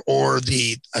 or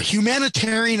the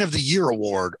Humanitarian of the Year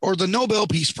award, or the Nobel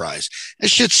Peace Prize,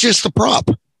 it's just a prop.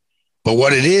 But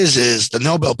what it is the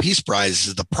Nobel Peace Prize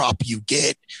is the prop you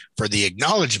get for the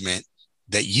acknowledgement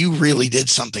that you really did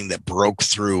something that broke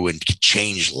through and could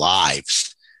change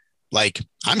lives. Like,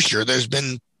 I'm sure there's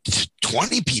been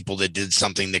 20 people that did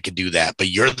something that could do that, but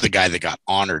you're the guy that got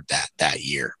honored that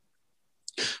year.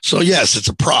 So yes, it's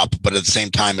a prop, but at the same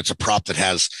time, it's a prop that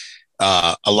has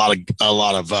a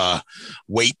lot of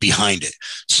weight behind it.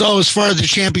 So as far as the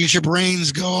championship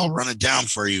reigns go, I'll run it down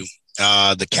for you.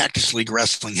 The Cactus League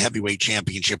Wrestling Heavyweight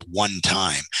Championship one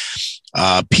time.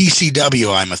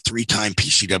 PCW, I'm a 3-time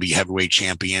PCW Heavyweight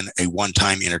Champion, a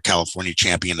 1-time Inter-California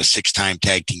Champion, a 6-time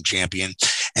Tag Team Champion,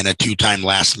 and a 2-time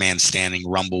Last Man Standing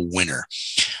Rumble winner.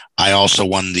 I also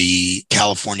won the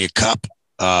California Cup.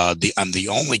 I'm the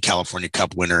only California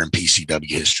Cup winner in PCW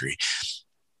history.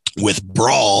 With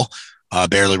Brawl,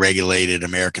 Barely Regulated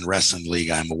American Wrestling League,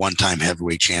 I'm a 1-time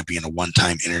heavyweight champion, a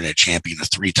 1-time internet champion, a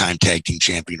 3-time tag team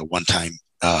champion, a 1-time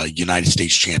United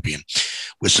States champion.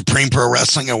 With Supreme Pro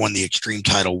Wrestling, I won the Extreme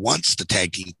title once, the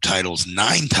tag team titles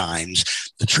 9 times,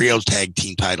 the trio tag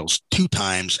team titles 2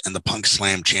 times, and the Punk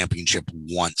Slam Championship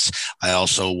once. I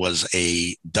also was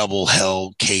a double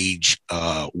Hell Cage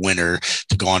winner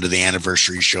to go on to the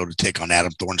anniversary show to take on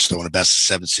Adam Thornstowe in a best of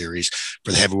 7 series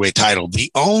for the heavyweight title. The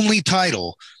only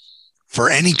title for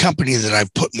any company that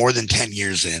I've put more than 10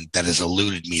 years in that has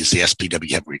eluded me is the SPW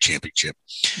Heavyweight Championship.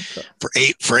 Okay.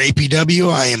 For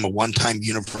APW, I am a 1-time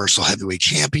Universal Heavyweight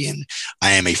Champion.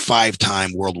 I am a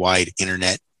 5-time Worldwide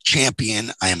Internet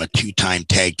Champion. I am a 2-time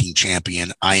Tag Team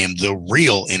Champion. I am the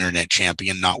real Internet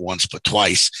Champion, not once but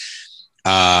twice.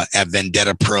 At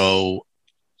Vendetta Pro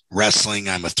Wrestling,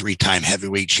 I'm a 3-time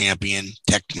Heavyweight Champion,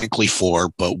 technically 4,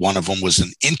 but one of them was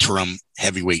an interim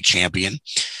Heavyweight Champion.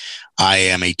 I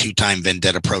am a 2-time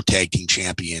Vendetta Pro Tag Team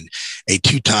Champion, a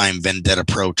 2-time Vendetta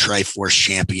Pro Triforce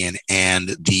Champion, and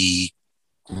the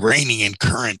reigning and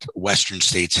current Western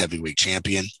States Heavyweight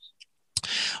Champion.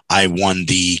 I won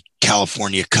the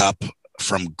California Cup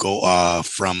from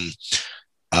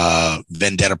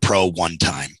Vendetta Pro 1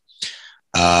 time.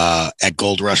 At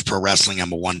Gold Rush Pro Wrestling,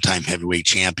 I'm a 1-time heavyweight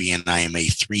champion. I am a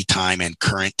 3-time and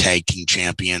current tag team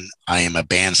champion. I am a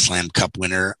Band Slam Cup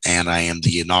winner, and I am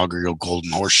the inaugural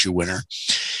Golden Horseshoe winner.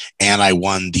 And I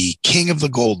won the King of the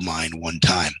Gold Mine 1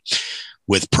 time.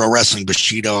 With Pro Wrestling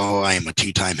Bushido, I am a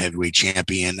 2-time heavyweight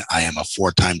champion. I am a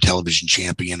 4-time television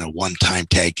champion, a 1-time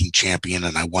tag team champion,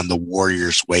 and I won the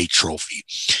Warriors Way Trophy.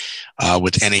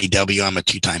 With NAW, I'm a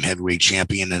 2-time heavyweight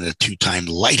champion and a 2-time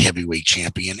light heavyweight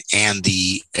champion and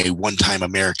a 1-time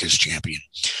America's champion.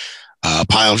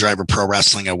 Pile Driver Pro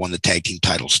Wrestling, I won the tag team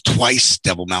titles twice.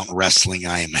 Devil Mountain Wrestling,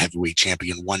 I am a heavyweight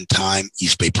champion 1 time.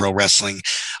 East Bay Pro Wrestling,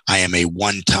 I am a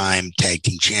 1-time tag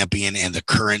team champion and the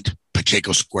current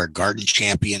Pacheco Square Garden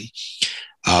champion.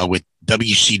 With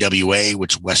WCWA,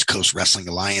 which West Coast Wrestling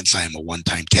Alliance, I am a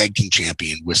 1-time tag team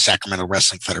champion. With Sacramento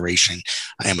Wrestling Federation,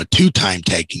 I am a 2-time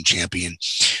tag team champion.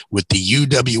 With the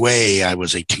UWA, I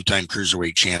was a 2-time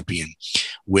cruiserweight champion.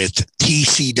 With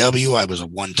TCW, I was a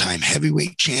 1-time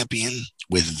heavyweight champion.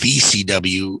 With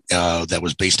VCW, that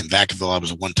was based in Vacaville, I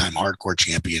was a 1-time hardcore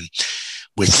champion.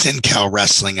 With SinCal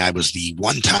Wrestling, I was the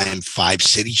 1-time 5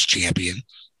 Cities champion.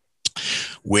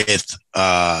 With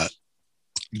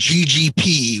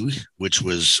GGP, which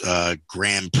was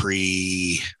Grand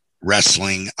Prix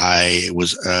Wrestling, I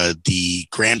was the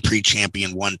Grand Prix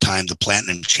champion 1 time, the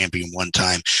Platinum champion 1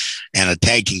 time, and a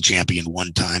tag team champion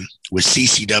 1 time. With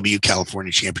CCW,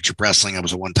 California Championship Wrestling, I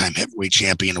was a 1-time heavyweight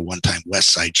champion, a 1-time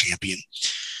West Side champion.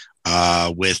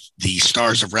 With the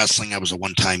Stars of Wrestling, I was a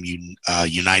 1-time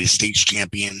United States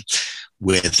champion.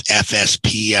 With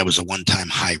FSP, I was a 1-time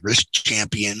high risk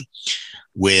champion.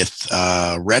 With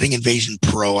Reading Invasion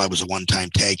Pro, I was a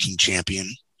 1-time tag team champion.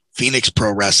 Phoenix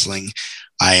Pro Wrestling,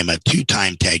 I am a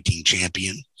 2-time tag team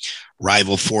champion.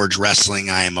 Rival Forge Wrestling,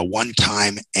 I am a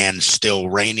 1-time and still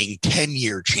reigning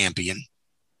 10-year champion.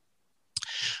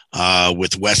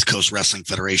 With West Coast Wrestling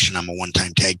Federation, I'm a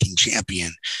 1-time tag team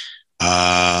champion.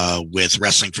 With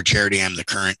Wrestling for Charity, I'm the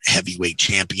current heavyweight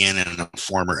champion and a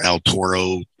former El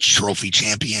Toro trophy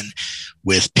champion.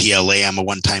 With PLA, I'm a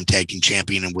 1-time tag team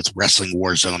champion. And with Wrestling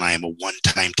Warzone, I am a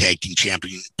 1-time tag team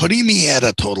champion, putting me at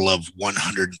a total of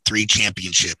 103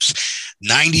 championships,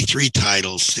 93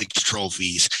 titles, 6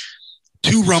 trophies,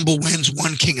 2 Rumble wins,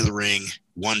 1 King of the Ring,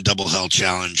 1 Double Hell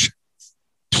Challenge,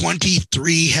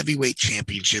 23 heavyweight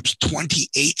championships,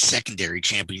 28 secondary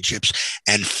championships,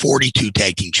 and 42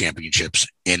 tag team championships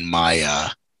in my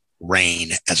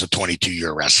reign as a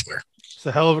 22-year wrestler. It's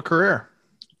a hell of a career.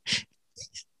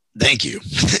 Thank you.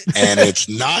 And it's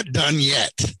not done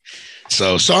yet.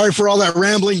 So sorry for all that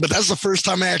rambling, but that's the first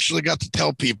time I actually got to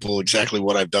tell people exactly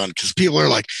what I've done, because people are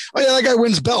like, oh, yeah, that guy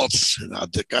wins belts.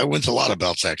 The guy wins a lot of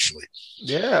belts, actually.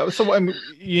 Yeah. So, I mean,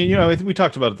 you know, we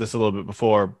talked about this a little bit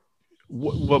before.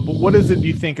 What is it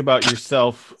you think about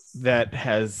yourself that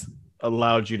has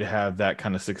allowed you to have that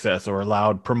kind of success, or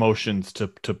allowed promotions to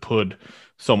put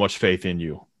so much faith in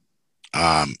you?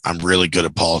 I'm really good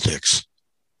at politics.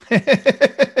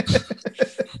 I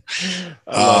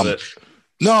love it.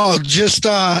 No, just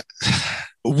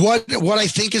what I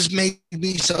think has made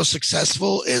me so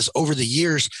successful is over the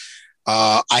years,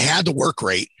 I had the work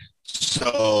rate.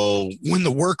 So when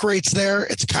the work rate's there,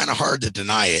 it's kind of hard to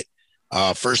deny it.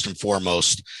 First and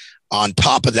foremost, on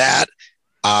top of that,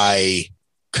 I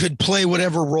could play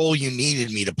whatever role you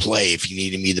needed me to play. If you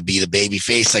needed me to be the baby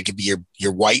face, I could be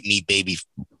your white meat baby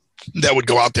that would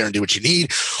go out there and do what you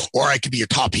need, or I could be your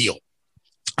top heel.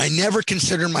 I never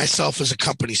considered myself as a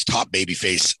company's top baby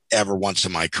face ever once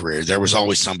in my career. There was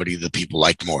always somebody that people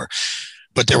liked more,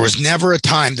 but there was never a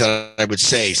time that I would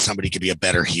say somebody could be a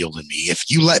better heel than me.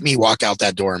 If you let me walk out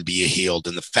that door and be a heel,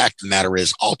 then the fact of the matter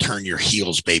is I'll turn your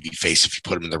heel's baby face if you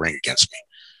put him in the ring against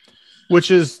me. Which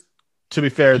is, to be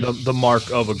fair, the mark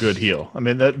of a good heel. I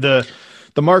mean, the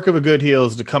mark of a good heel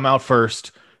is to come out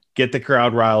first, get the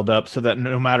crowd riled up so that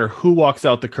no matter who walks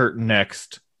out the curtain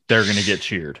next, they're going to get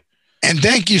cheered. And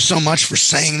thank you so much for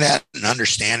saying that and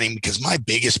understanding, because my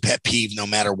biggest pet peeve, no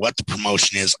matter what the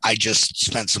promotion is, I just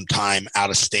spent some time out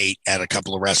of state at a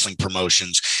couple of wrestling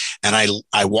promotions, and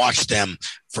I watched them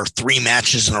for 3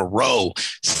 matches in a row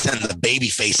send the baby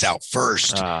face out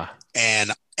first.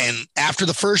 And after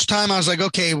the first time, I was like,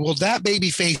 okay, well, that baby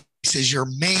face is your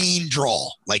main draw.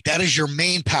 Like, that is your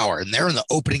main power. And they're in the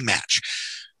opening match.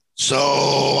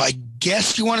 So I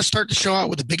guess you want to start the show out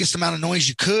with the biggest amount of noise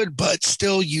you could, but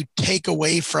still you take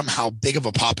away from how big of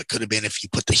a pop it could have been if you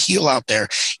put the heel out there,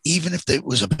 even if it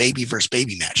was a baby versus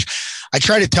baby match. I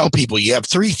try to tell people you have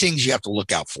 3 things you have to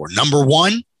look out for. Number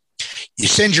 1, you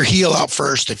send your heel out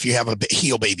first if you have a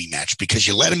heel baby match, because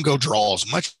you let them go draw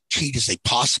as much heat as they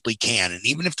possibly can. And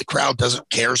even if the crowd doesn't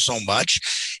care so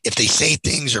much, if they say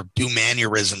things or do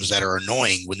mannerisms that are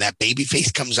annoying, when that baby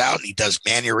face comes out and he does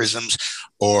mannerisms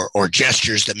or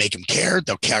gestures that make him care,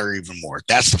 they'll care even more.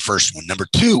 That's the first one. Number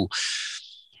 2,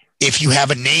 if you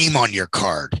have a name on your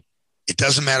card, it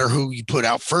doesn't matter who you put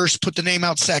out first, put the name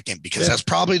out second, because that's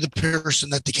probably the person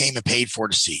that they came and paid for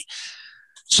to see.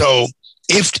 So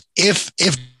if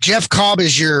Jeff Cobb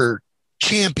is your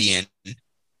champion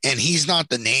and he's not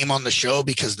the name on the show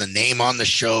because the name on the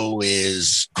show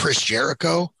is Chris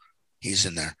Jericho, he's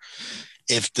in there.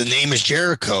 If the name is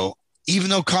Jericho, even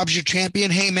though Cobb's your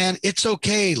champion, hey man, it's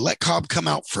okay. Let Cobb come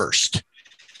out first,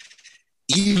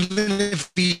 even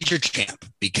if he's your champ,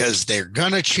 because they're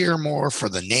going to cheer more for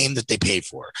the name that they paid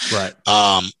for. Right.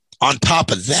 On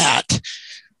top of that,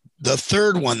 the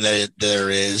third one that there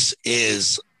is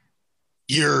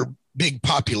your big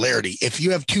popularity. If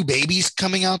you have 2 babies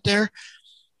coming out there,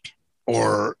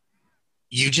 or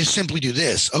you just simply do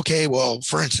this. Okay, well,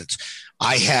 for instance,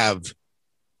 I have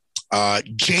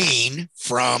Jane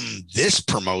from this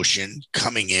promotion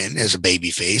coming in as a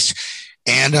baby face,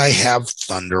 and I have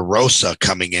Thunder Rosa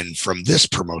coming in from this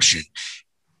promotion.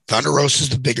 Thunder Rosa is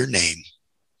the bigger name.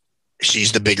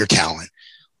 She's the bigger talent.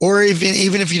 Or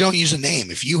even if you don't use a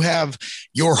name, if you have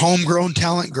your homegrown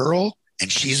talent girl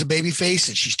and she's a baby face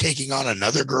and she's taking on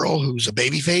another girl who's a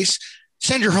baby face,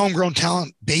 send your homegrown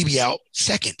talent baby out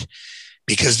second,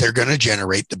 because they're going to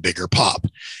generate the bigger pop.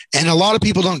 And a lot of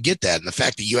people don't get that. And the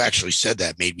fact that you actually said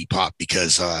that made me pop,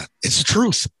 because it's the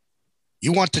truth.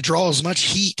 You want to draw as much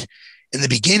heat in the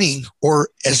beginning or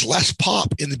as less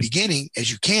pop in the beginning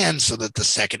as you can, so that the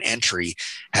second entry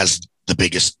has the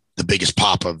biggest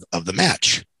pop of the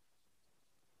match.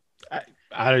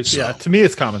 Yeah, to me,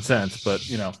 it's common sense, but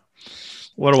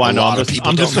what do I know?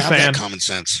 I'm just a fan. Common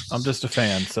sense. I'm just a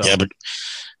fan. So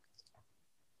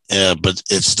but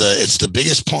it's the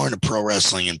biggest part of pro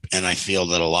wrestling, and I feel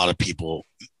that a lot of people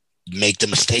make the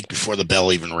mistake before the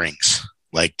bell even rings.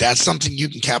 Like, that's something you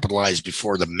can capitalize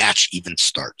before the match even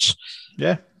starts.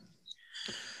 Yeah.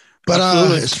 But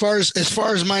as far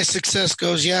as my success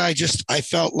goes, I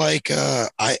felt like I'm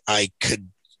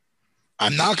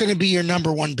not going to be your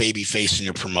number 1 baby face in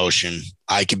your promotion.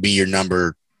 I could be your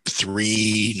number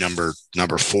 3, number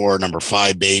 4, number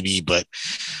 5 baby, but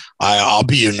I'll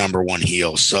be your number 1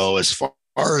 heel. So as far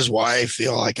as why I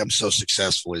feel like I'm so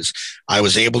successful is I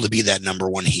was able to be that number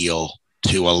 1 heel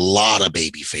to a lot of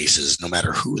baby faces, no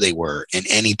matter who they were in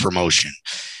any promotion.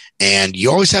 And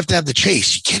you always have to have the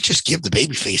chase. You can't just give the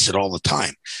baby face it all the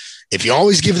time. If you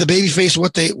always give the baby face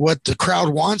what the crowd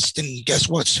wants, then guess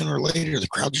what? Sooner or later, the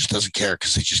crowd just doesn't care,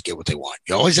 because they just get what they want.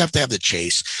 You always have to have the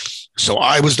chase. So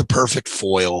I was the perfect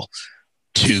foil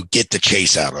to get the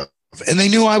chase out of. And they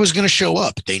knew I was going to show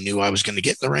up. They knew I was going to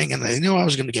get in the ring, and they knew I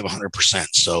was going to give 100%.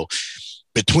 So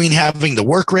between having the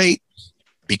work rate,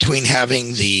 between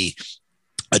having the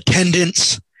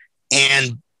attendance,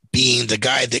 and being the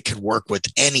guy that could work with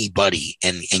anybody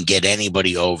and get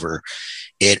anybody over,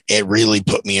 it really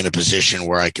put me in a position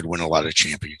where I could win a lot of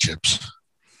championships.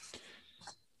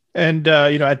 And,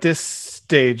 at this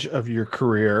stage of your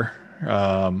career,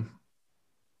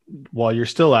 while you're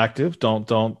still active, I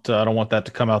don't want that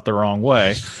to come out the wrong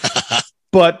way,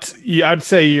 but yeah, I'd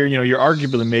say you're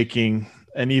arguably making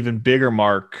an even bigger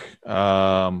mark,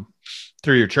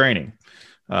 through your training.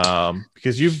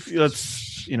 Because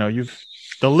the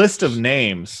list of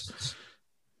names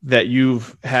that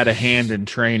you've had a hand in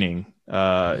training,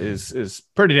 is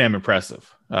pretty damn impressive.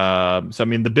 So, I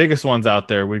mean, the biggest ones out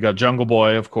there, we've got Jungle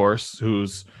Boy, of course,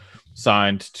 who's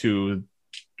signed to,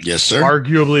 yes, sir,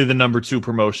 arguably the number 2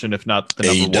 promotion, if not the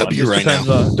number AEW 1. Right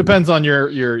now. Depends on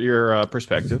your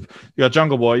perspective. You got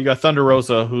Jungle Boy, you got Thunder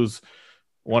Rosa, who's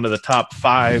one of the top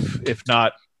 5, if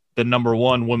not the number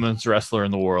 1 women's wrestler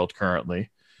in the world currently.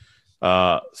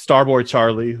 Starboy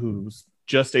Charlie, who's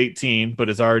just 18, but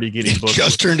is already getting booked.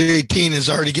 Just turned 18, is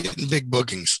already getting big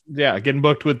bookings. Yeah, getting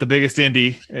booked with the biggest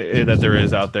indie that there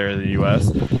is out there in the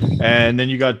U.S. And then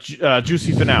you got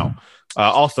Juicy Finau,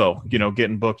 also,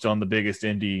 getting booked on the biggest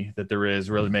indie that there is,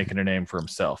 really making a name for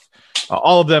himself.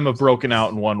 All of them have broken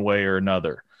out in one way or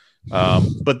another.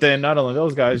 But then not only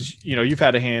those guys, you've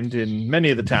had a hand in many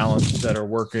of the talents that are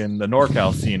working the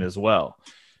NorCal scene as well.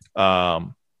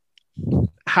 How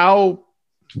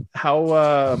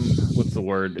what's the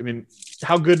word? I mean,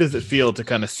 how good does it feel to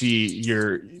kind of see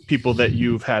your people that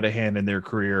you've had a hand in their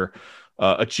career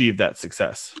achieve that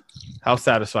success? How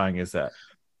satisfying is that?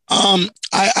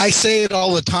 I say it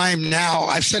all the time now.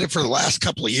 I've said it for the last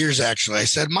couple of years, actually. I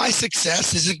said my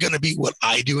success isn't going to be what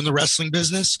I do in the wrestling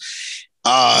business.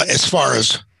 As far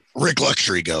as Rick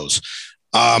Luxury goes,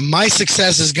 my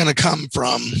success is going to come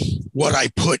from what I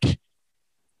put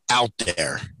out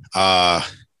there.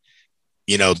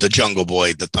 The Jungle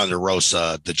Boy, the Thunder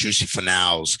Rosa, the Juicy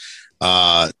Finals,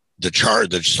 the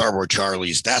Starboard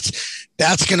Charlies.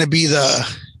 That's going to be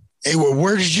hey, well,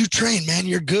 where did you train, man?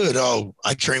 You're good. Oh,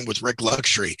 I trained with Rick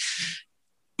Luxury.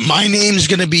 My name's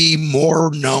going to be more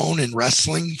known in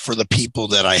wrestling for the people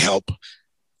that I help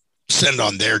send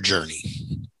on their journey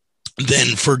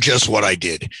than for just what I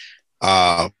did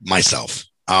myself.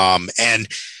 And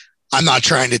I'm not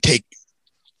trying to take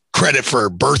credit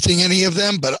for birthing any of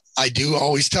them, but I do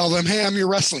always tell them, hey, I'm your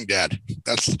wrestling dad.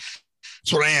 That's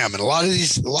what I am. And a lot of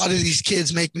these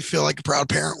kids make me feel like a proud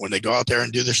parent when they go out there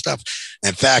and do their stuff.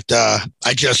 In fact,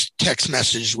 I just text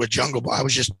messaged with Jungle Boy. I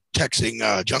was just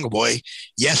texting Jungle Boy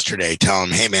yesterday, telling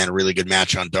him, hey man, a really good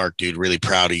match on Dark, dude. Really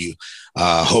proud of you.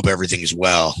 Hope everything is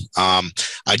well.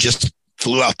 I just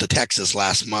flew out to Texas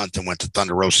last month and went to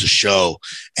Thunder Rosa's show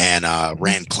and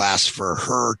ran class for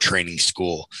her training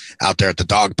school out there at the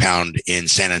Dog Pound in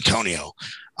San Antonio.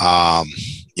 I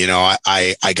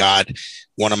got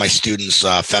one of my students,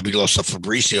 Fabuloso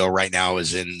Fabricio, right now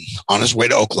is on his way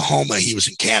to Oklahoma. He was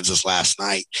in Kansas last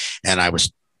night, and I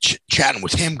was chatting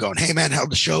with him going, hey man,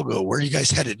 how'd the show go? Where are you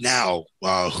guys headed now?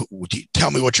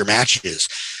 Tell me what your match is.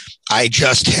 I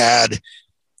just had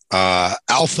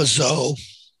Alpha Zoe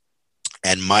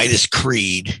and Midas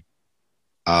Creed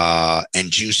and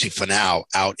Juicy Finau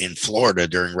out in Florida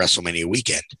during WrestleMania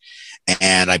weekend.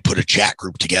 And I put a chat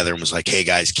group together and was like, hey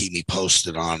guys, keep me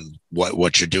posted on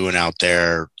what you're doing out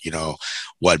there.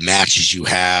 What matches you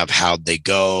have, how'd they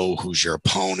go, who's your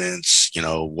opponents,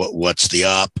 what's the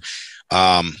up.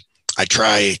 I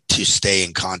try to stay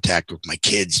in contact with my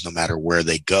kids no matter where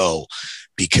they go,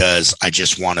 because I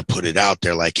just want to put it out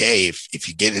there like, hey, if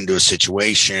you get into a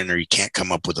situation or you can't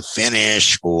come up with a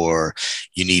finish or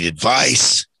you need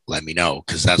advice, let me know,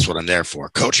 because that's what I'm there for.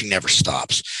 Coaching never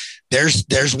stops.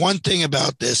 There's one thing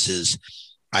about this is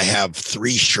I have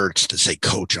 3 shirts that say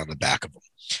coach on the back of them,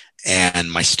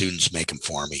 and my students make them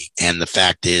for me. And the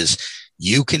fact is,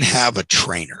 you can have a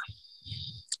trainer,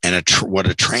 and what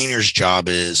a trainer's job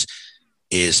is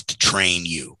to train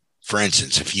you. For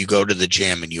instance, if you go to the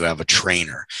gym and you have a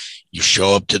trainer, you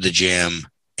show up to the gym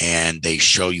and they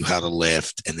show you how to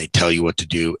lift and they tell you what to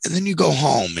do. And then you go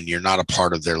home and you're not a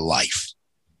part of their life.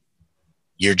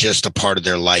 You're just a part of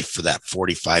their life for that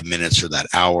 45 minutes or that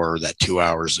hour or that 2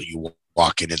 hours that you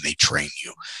walk in and they train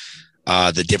you.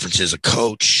 The difference is a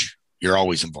coach, you're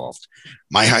always involved.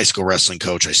 My high school wrestling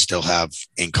coach, I still have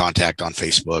in contact on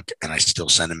Facebook, and I still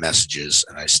send him messages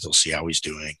and I still see how he's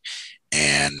doing.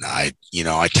 And I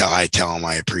tell him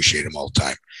I appreciate him all the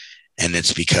time. And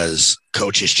it's because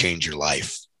coaches change your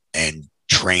life and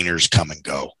trainers come and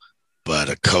go, but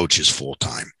a coach is full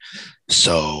time.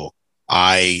 So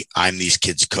I'm these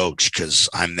kids' coach because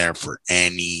I'm there for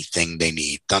anything they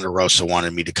need. Thunder Rosa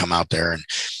wanted me to come out there and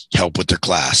help with their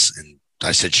class. And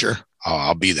I said, sure,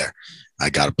 I'll be there. I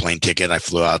got a plane ticket. I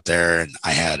flew out there and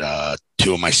I had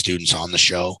 2 of my students on the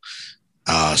show.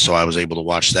 So I was able to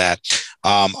watch that.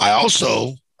 I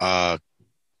also,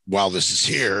 while this is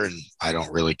here, and I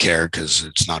don't really care because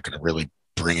it's not going to really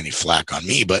bring any flack on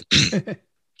me, but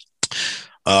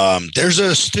there's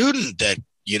a student that,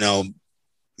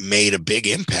 made a big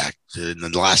impact in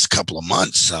the last couple of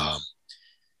months.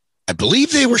 I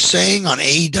believe they were saying on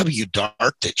AEW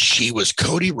Dark that she was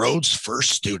Cody Rhodes'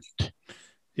 first student.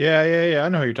 Yeah. I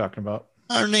know who you're talking about.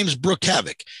 Her name's Brooke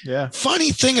Havoc. Yeah.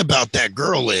 Funny thing about that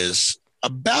girl is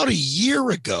about a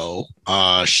year ago,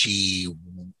 she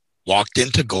walked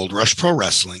into Gold Rush Pro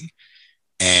Wrestling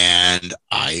and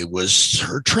I was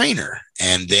her trainer.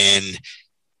 And then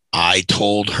I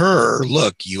told her,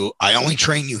 look, I only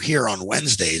train you here on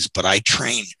Wednesdays, but I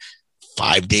train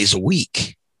 5 days a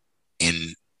week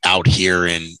out here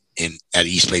at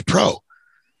East Bay Pro.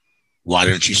 Why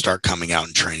don't you start coming out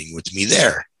and training with me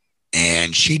there?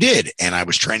 And she did. And I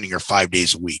was training her 5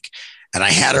 days a week, and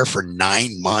I had her for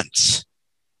 9 months.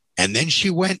 And then she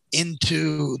went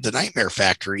into the Nightmare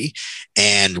Factory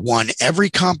and won every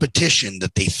competition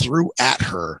that they threw at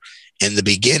her in the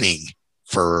beginning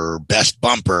for best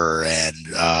bumper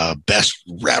and best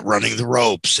running the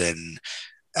ropes and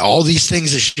all these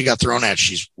things that she got thrown at.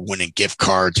 She's winning gift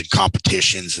cards and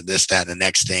competitions and this, that, and the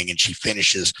next thing. And she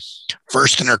finishes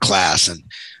first in her class. And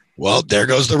well, there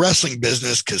goes the wrestling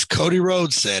business, because Cody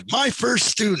Rhodes said, my first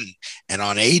student. And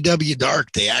on AEW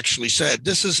Dark, they actually said,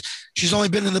 she's only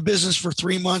been in the business for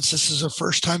 3 months. This is her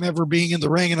first time ever being in the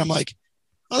ring. And I'm like,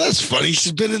 oh, that's funny.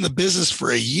 She's been in the business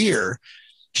for a year.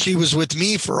 She was with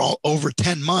me for over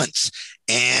 10 months.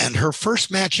 And her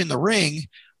first match in the ring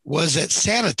was at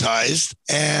Sanitized,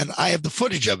 and I have the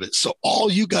footage of it. So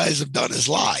all you guys have done is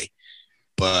lie.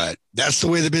 But that's the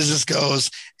way the business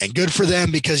goes, and good for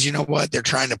them, because you know what? They're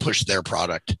trying to push their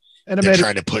product. And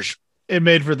it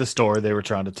made for the story they were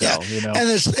trying to tell, And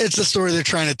it's a story they're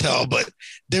trying to tell, but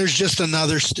there's just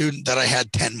another student that I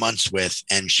had 10 months with,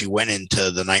 and she went into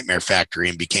the Nightmare Factory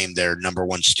and became their number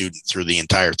one student through the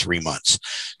entire 3 months.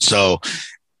 So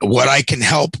what I can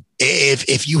help,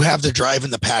 if you have the drive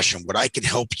and the passion, what I can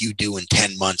help you do in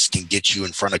 10 months can get you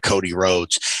in front of Cody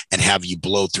Rhodes and have you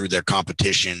blow through their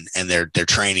competition and their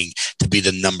training to be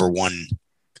the number one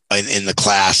in the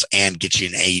class and get you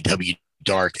in AEW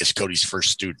Dark as Cody's first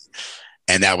student.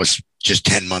 And that was just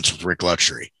 10 months with Rick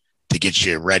Luxury to get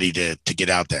you ready to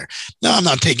get out there. No, I'm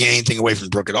not taking anything away from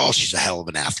Brooke at all. She's a hell of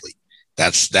an athlete.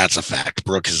 That's a fact.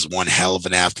 Brooke is one hell of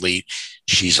an athlete.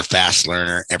 She's a fast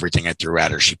learner. Everything I threw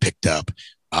at her, she picked up.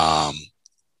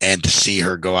 And to see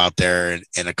her go out there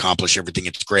and accomplish everything,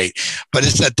 it's great. But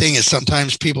it's that thing is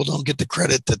sometimes people don't get the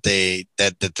credit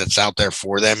that's out there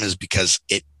for them, is because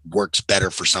it works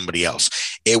better for somebody else.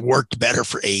 It worked better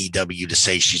for AEW to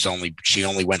say she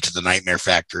only went to the Nightmare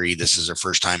Factory. This is her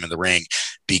first time in the ring,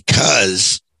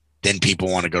 because then people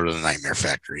want to go to the Nightmare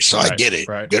Factory. So I get it.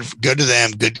 Right. Good to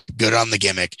them. Good on the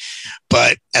gimmick.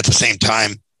 But at the same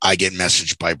time, I get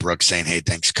messaged by Brooke saying, hey,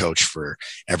 thanks, Coach, for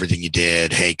everything you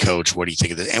did. Hey, Coach, what do you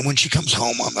think of this? And when she comes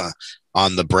home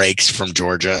on the breaks from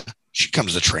Georgia, she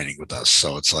comes to training with us.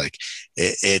 So it's like,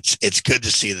 it's good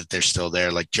to see that they're still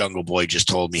there. Like Jungle Boy just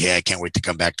told me, hey, I can't wait to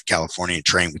come back to California and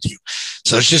train with you.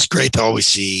 So it's just great to always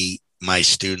see my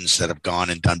students that have gone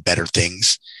and done better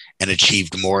things and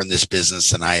achieved more in this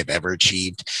business than I have ever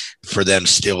achieved, for them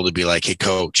still to be like, hey,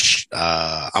 Coach,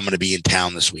 I'm going to be in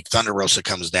town this week. Thunder Rosa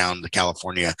comes down to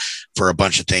California for a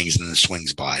bunch of things and then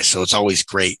swings by. So it's always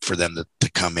great for them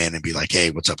to come in and be like,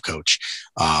 hey, what's up, Coach?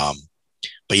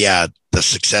 But yeah, the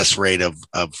success rate of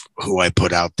who I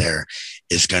put out there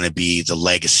is going to be the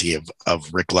legacy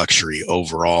of Rick Luxury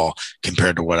overall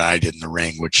compared to what I did in the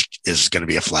ring, which is going to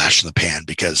be a flash in the pan,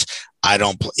 because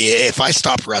if I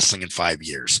stop wrestling in 5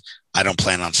 years, I don't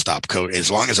plan on stop coaching.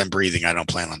 As long as I'm breathing, I don't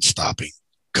plan on stopping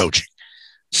coaching.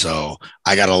 So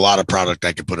I got a lot of product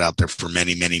I could put out there for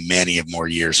many, many, many of more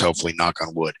years, hopefully, knock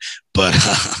on wood. But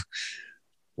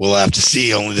we'll have to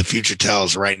see. Only the future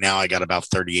tells. Right now, I got about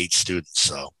 38 students.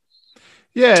 So,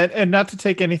 yeah, and not to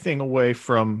take anything away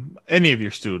from any of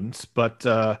your students, but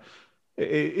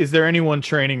is there anyone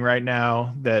training right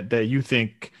now that you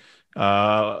think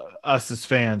us as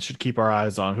fans should keep our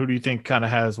eyes on? Who do you think kind of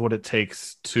has what it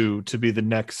takes to be the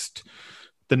next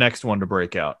one to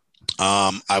break out?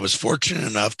 I was fortunate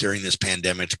enough during this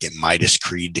pandemic to get Midas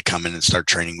Creed to come in and start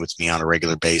training with me on a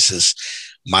regular basis.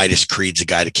 Midas Creed's a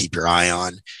guy to keep your eye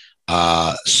on.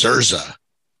 Surza,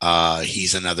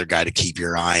 he's another guy to keep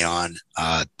your eye on.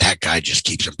 That guy just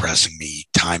keeps impressing me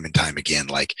time and time again.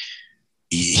 Like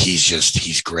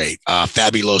he's great.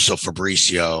 Fabuloso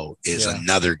Fabricio is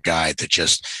another guy that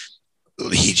just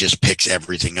he just picks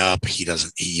everything up. He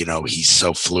doesn't, he's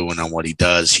so fluent on what he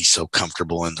does. He's so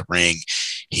comfortable in the ring.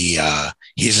 He's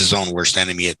his own worst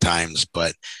enemy at times,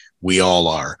 but we all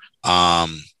are.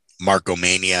 Marco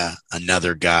Mania,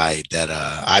 another guy that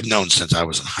I've known since I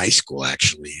was in high school,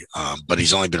 actually, but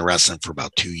he's only been wrestling for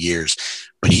about 2 years.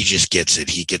 But he just gets it.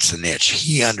 He gets the niche.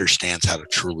 He understands how to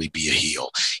truly be a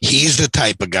heel. He's the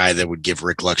type of guy that would give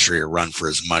Rick Luxury a run for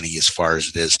his money as far as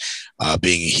it is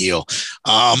being a heel.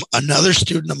 Another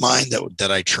student of mine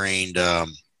that I trained,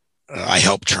 I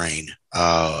helped train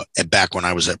back when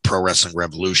I was at Pro Wrestling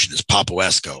Revolution is Papa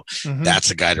Esco. Mm-hmm. That's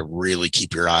a guy to really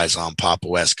keep your eyes on. Papa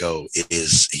Esco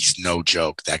he's no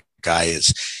joke. That guy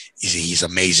he's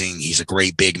amazing. He's a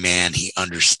great big man. He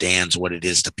understands what it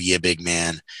is to be a big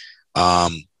man.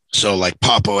 So like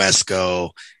Papa Esco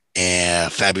and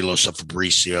Fabuloso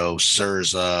Fabricio,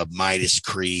 Surza, Midas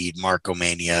Creed, Marco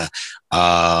Mania,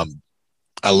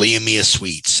 Aaliyah Mia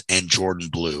Sweets, and Jordan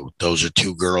Blue. Those are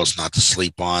 2 girls not to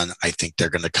sleep on. I think they're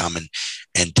going to come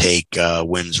and take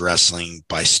women's wrestling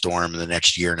by storm in the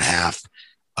next year and a half.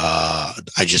 I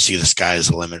just see the sky as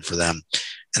the limit for them.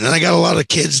 And then I got a lot of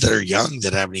kids that are young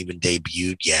that haven't even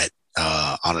debuted yet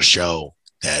on a show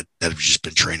that have just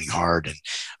been training hard, and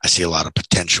I see a lot of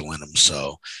potential in them.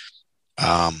 So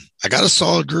I got a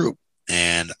solid group,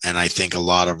 and I think a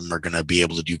lot of them are going to be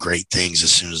able to do great things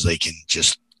as soon as they can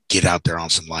just get out there on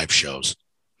some live shows.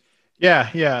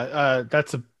 Yeah.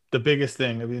 That's the biggest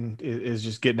thing. I mean, is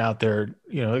just getting out there.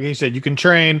 Like you said, you can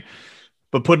train,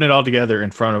 but putting it all together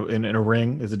in a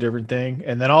ring is a different thing.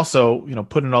 And then also,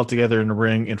 putting it all together in a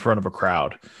ring in front of a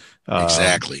crowd.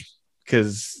 Exactly.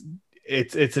 Because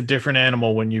it's a different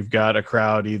animal when you've got a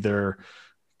crowd either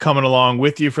coming along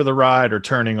with you for the ride or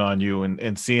turning on you,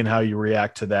 and seeing how you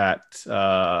react to that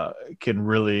can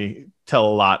really tell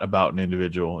a lot about an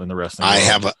individual in the wrestling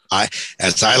world.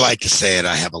 As I like to say it,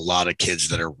 I have a lot of kids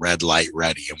that are red light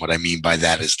ready. And what I mean by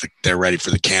that is they're ready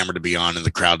for the camera to be on and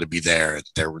the crowd to be there.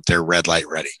 They're red light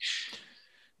ready.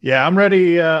 Yeah, I'm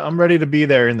ready. I'm ready to be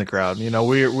there in the crowd.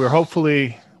 We're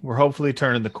hopefully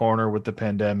turning the corner with the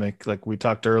pandemic. Like we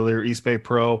talked earlier, East Bay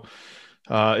Pro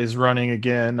is running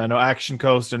again. I know Action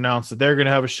Coast announced that they're going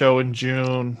to have a show in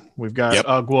June. We've got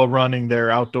Ugwa running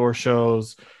their outdoor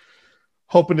shows.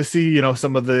 Hoping to see,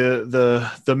 some of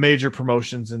the major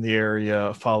promotions in the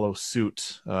area follow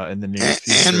suit in the near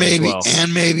future,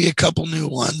 and maybe a couple new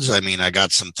ones. I mean, I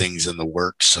got some things in the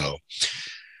works, so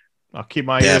I'll keep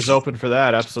my ears open for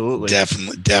that. Absolutely,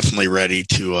 definitely ready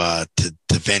to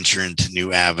venture into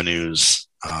new avenues.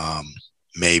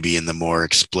 Maybe in the more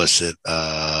explicit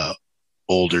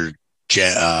older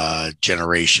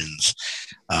generations,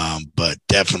 but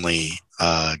definitely.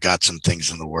 Got some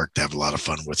things in the work to have a lot of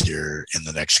fun with here in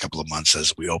the next couple of months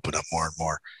as we open up more and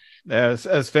more.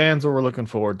 As fans, we're looking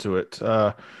forward to it.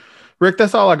 Rick,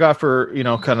 that's all I got for,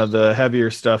 kind of the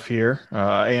heavier stuff here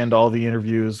and all the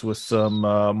interviews with some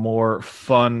more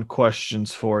fun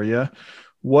questions for you.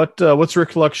 What's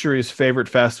Rick Luxury's favorite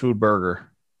fast food burger?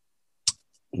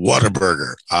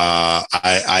 Whataburger.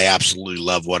 I absolutely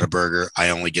love Whataburger. I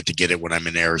only get to get it when I'm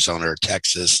in Arizona or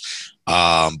Texas.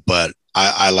 But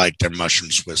I like their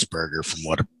mushroom Swiss burger from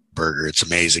Whataburger. It's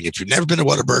amazing. If you've never been to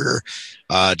Whataburger,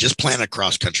 just plan a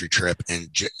cross-country trip and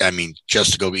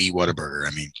just to go eat Whataburger.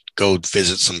 I mean, go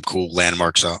visit some cool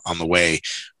landmarks on the way,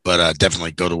 but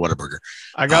definitely go to Whataburger.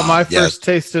 I got my first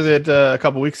taste of it a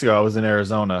couple weeks ago. I was in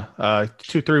Arizona,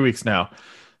 2-3 weeks now.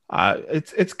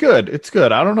 It's good. It's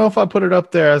good. I don't know if I put it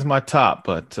up there as my top,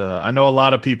 but I know a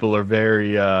lot of people are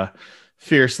very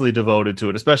fiercely devoted to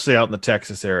it, especially out in the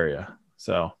Texas area.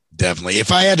 So definitely,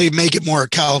 if I had to make it more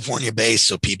California based,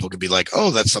 so people could be like, "Oh,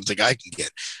 that's something I can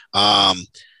get,"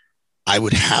 I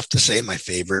would have to say my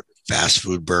favorite fast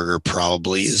food burger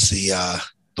probably is the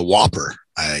Whopper.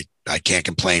 I can't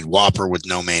complain. Whopper with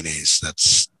no mayonnaise.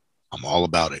 I'm all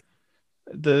about it.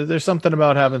 There's something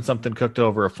about having something cooked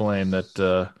over a flame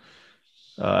that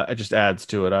it just adds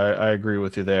to it. I agree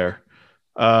with you there.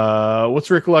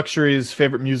 What's Rick Luxury's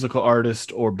favorite musical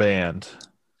artist or band?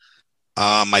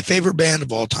 My favorite band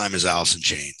of all time is Alice in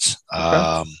Chains.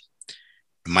 Okay.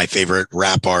 My favorite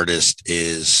rap artist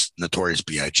is Notorious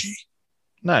B.I.G.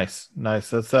 Nice.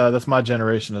 That's my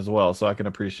generation as well, so I can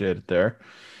appreciate it there.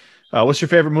 What's your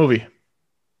favorite movie?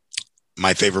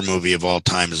 My favorite movie of all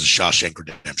time is The Shawshank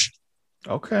Redemption.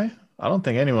 Okay. I don't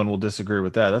think anyone will disagree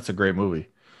with that. That's a great movie.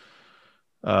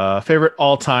 Favorite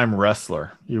all-time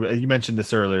wrestler? You mentioned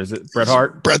this earlier. Is it Bret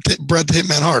Hart? Bret the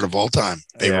Hitman Hart of all time.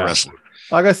 Favorite wrestler.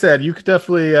 Like I said, you could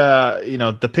definitely,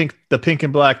 the pink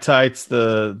and black tights.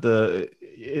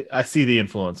 I see the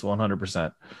influence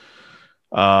 100%.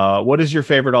 What is your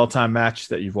favorite all-time match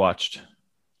that you've watched?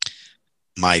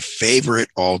 my favorite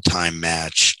all-time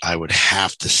match, I would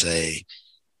have to say,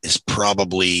 is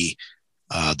probably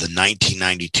the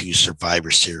 1992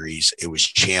 Survivor Series. It was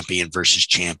champion versus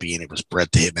champion. It was Bret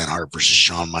the Hitman Hart versus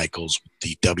Shawn Michaels,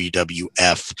 the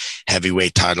WWF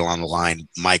heavyweight title on the line.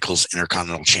 Michaels'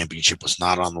 Intercontinental Championship was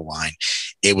not on the line.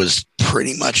 It was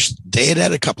pretty much, they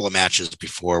had a couple of matches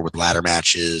before with ladder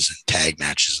matches and tag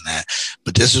matches and that,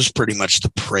 but this was pretty much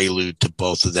the prelude to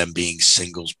both of them being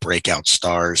singles breakout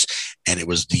stars. And it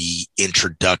was the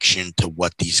introduction to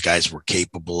what these guys were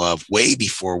capable of way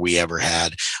before we ever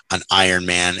had an Iron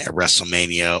Man at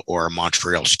WrestleMania or a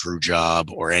Montreal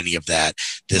Screwjob or any of that.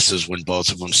 This is when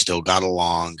both of them still got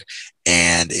along.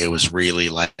 And it was really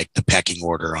like the pecking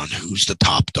order on who's the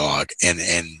top dog. And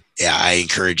yeah, I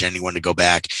encourage anyone to go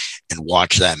back and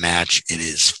watch that match. It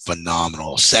is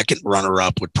phenomenal. Second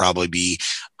runner-up would probably be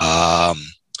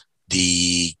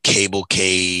the Cable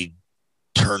Cade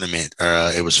tournament.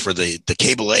 It was for the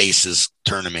Cable Aces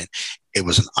tournament. It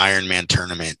was an Iron Man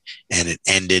tournament, and it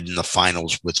ended in the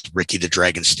finals with Ricky the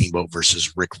Dragon Steamboat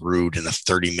versus Rick Rude in a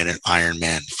 30-minute Iron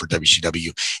Man for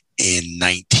WCW in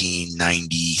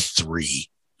 1993.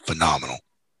 Phenomenal.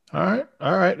 All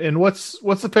right. And what's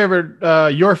the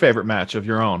favorite, your favorite match of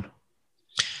your own?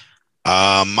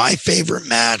 My favorite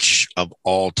match of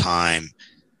all time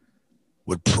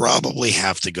would probably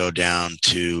have to go down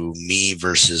to me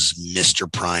versus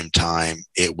Mr. Primetime.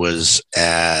 It was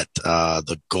at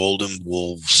the Golden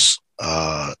Wolves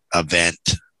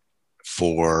event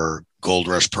for Gold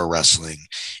Rush Pro Wrestling.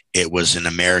 It was in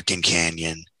American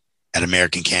Canyon at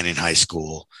American Canyon High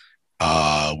School.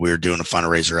 We were doing a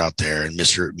fundraiser out there, and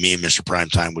me and Mr.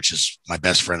 Primetime, which is my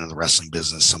best friend in the wrestling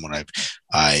business, someone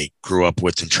I grew up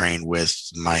with and trained with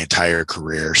my entire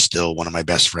career, still one of my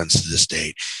best friends to this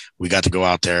date. We got to go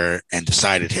out there and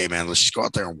decided, hey man, let's just go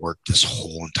out there and work this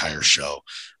whole entire show.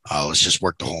 Let's just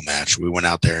work the whole match. We went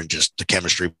out there and just the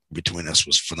chemistry between us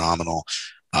was phenomenal.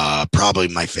 Probably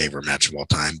my favorite match of all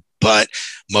time. But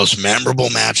most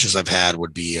memorable matches I've had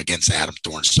would be against Adam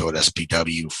Thornstowe at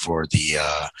SPW for the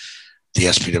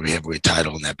SPW heavyweight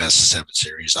title in that best of 7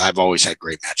 series. I've always had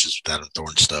great matches with Adam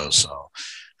Thornstowe. So,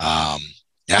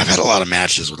 yeah, I've had a lot of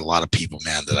matches with a lot of people,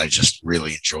 man, that I just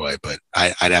really enjoy. But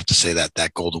I'd have to say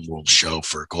that Golden World show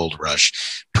for Gold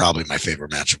Rush, probably my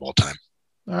favorite match of all time.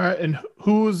 All right. And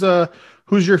who's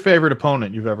your favorite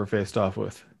opponent you've ever faced off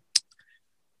with?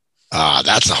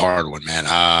 That's a hard one,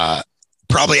 man.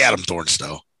 Probably Adam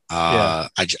Thornstowe. I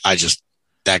just,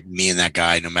 that me and that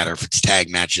guy, no matter if it's tag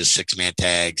matches, 6-man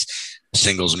tags,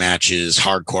 singles matches,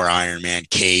 hardcore Iron Man,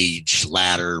 cage,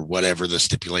 ladder, whatever the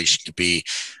stipulation could be,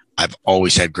 I've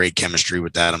always had great chemistry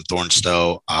with Adam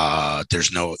Thornstowe.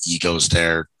 There's no egos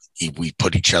there. We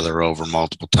put each other over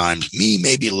multiple times. Me,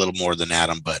 maybe a little more than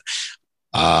Adam, but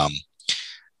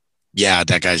yeah,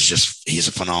 that guy's he's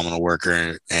a phenomenal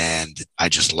worker, and I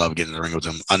just love getting in the ring with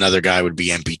him. Another guy would be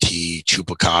MPT,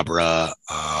 Chupacabra.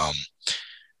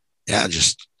 Yeah,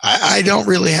 I don't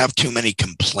really have too many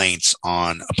complaints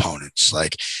on opponents.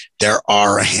 Like, there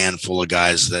are a handful of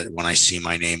guys that when I see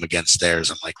my name against theirs,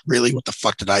 I'm like, really, what the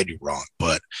fuck did I do wrong?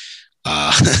 But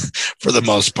for the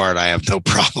most part, I have no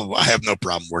problem. I have no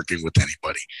problem working with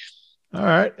anybody. All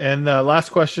right. And last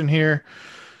question here.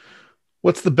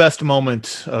 What's the best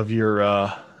moment of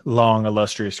your long,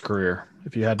 illustrious career?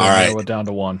 If you had to narrow it down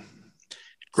to one.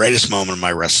 Greatest moment of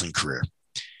my wrestling career.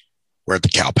 We're at the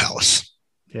Cow Palace.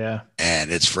 Yeah.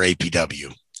 And it's for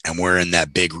APW. And we're in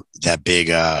that big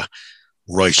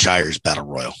Roy Shires Battle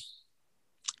Royal.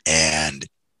 And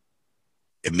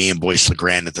me and Boyce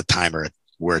LeGrand at the time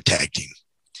we're a tag team.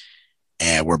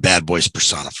 And we're Bad Boys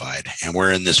personified. And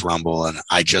we're in this Rumble, and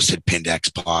I just had pinned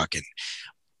X-Pac, and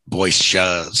Boyce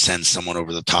sends someone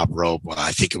over the top rope. Well,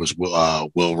 I think it was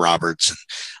Will Roberts, and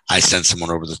I send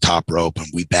someone over the top rope, and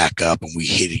we back up and we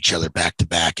hit each other back to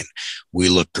back, and we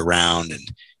looked around,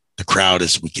 and the crowd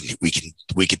is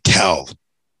we could tell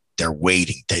they're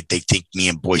waiting. They think me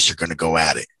and Boyce are going to go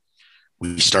at it.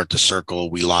 We start the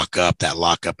circle, we lock up. That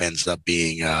lockup ends up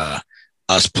being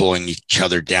us pulling each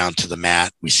other down to the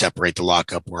mat. We separate the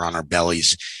lockup. We're on our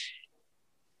bellies,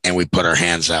 and we put our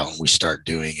hands out, and we start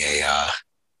doing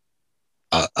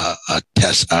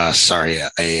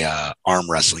arm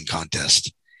wrestling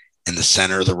contest in the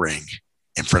center of the ring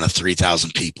in front of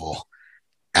 3,000 people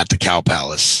at the Cow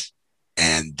Palace.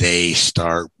 And they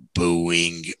start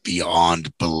booing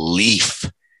beyond belief,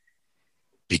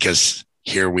 because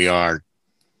here we are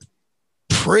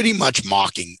pretty much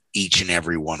mocking each and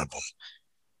every one of them.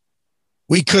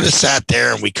 we could have sat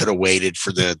there and we could have waited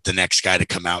for the next guy to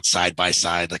come out side by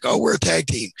side, like, oh, we're a tag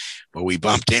team. But we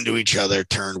bumped into each other,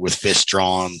 turned with fists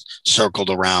drawn, circled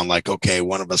around like, okay,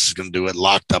 one of us is going to do it,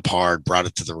 locked up hard, brought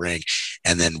it to the ring,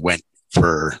 and then went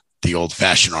for the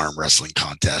old-fashioned arm wrestling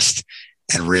contest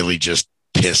and really just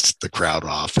pissed the crowd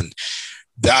off. And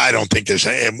I don't think there's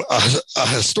a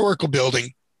historical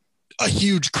building, a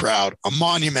huge crowd, a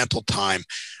monumental time,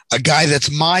 a guy that's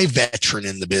my veteran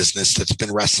in the business that's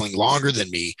been wrestling longer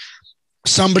than me,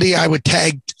 somebody I would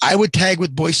tag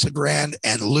with Boyce LeGrand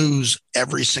and lose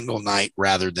every single night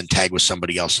rather than tag with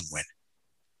somebody else and win.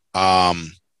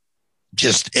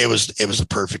 It was a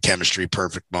perfect chemistry,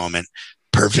 perfect moment,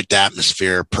 perfect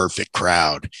atmosphere, perfect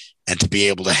crowd. And to be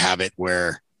able to have it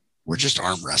where we're just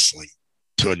arm wrestling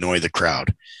to annoy the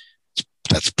crowd,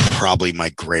 that's probably my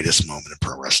greatest moment in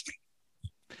pro wrestling.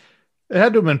 It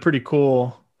had to have been pretty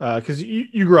cool because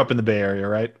you grew up in the Bay Area,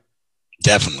 right?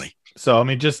 Definitely. So, I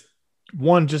mean, just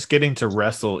getting to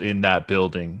wrestle in that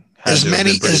building. As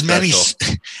many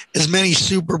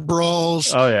Super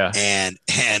Brawls. Oh yeah. And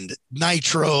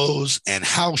Nitros and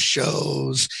house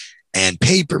shows and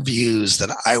pay-per-views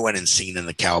that I went and seen in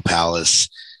the Cow Palace,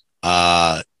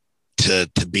 to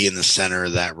be in the center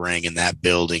of that ring in that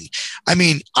building. I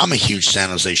mean, I'm a huge San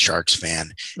Jose Sharks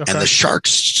fan, and the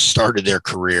Sharks started their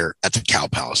career at the Cow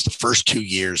Palace. The first 2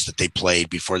 years that they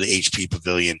played before the HP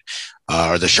Pavilion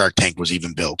or the Shark Tank was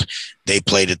even built, they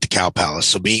played at the Cow Palace.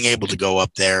 So being able to go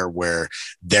up there where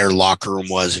their locker room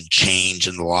was and change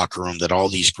in the locker room that all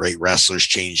these great wrestlers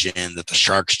changed in, that the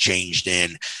Sharks changed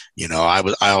in, you know, I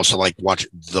also like watch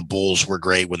the Bulls were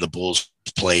great when the Bulls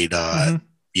played,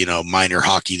 minor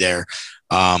hockey there.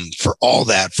 For all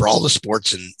that, for all the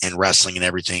sports and wrestling and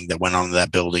everything that went on in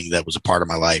that building that was a part of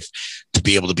my life, to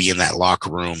be able to be in that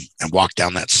locker room and walk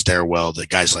down that stairwell that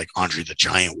guys like Andre the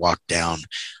Giant walked down,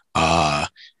 to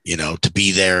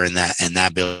be there in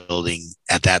that building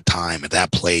at that time, at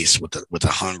that place with a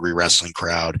hungry wrestling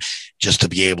crowd, just to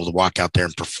be able to walk out there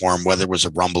and perform, whether it was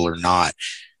a Rumble or not.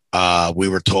 We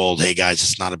were told, hey guys,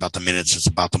 it's not about the minutes, it's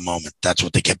about the moment. That's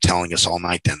what they kept telling us all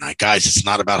night that night. Guys, it's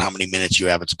not about how many minutes you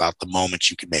have, it's about the moments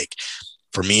you can make.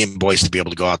 For me and Boyce to be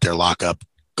able to go out there, lock up,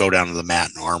 go down to the mat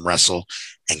and arm wrestle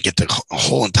and get the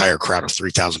whole entire crowd of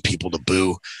 3,000 people to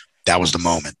boo, that was the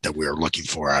moment that we were looking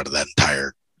for out of that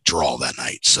entire draw that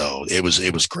night. So it was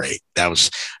great.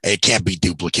 It can't be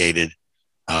duplicated.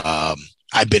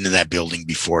 I've been in that building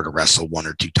before to wrestle 1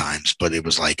 or 2 times, but it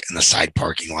was like in the side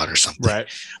parking lot or something, right?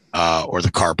 Or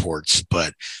the carports.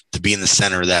 But to be in the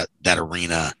center of that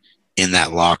arena, in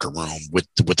that locker room with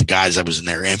the guys that was in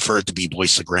there, and for it to be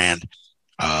Boyce LeGrand,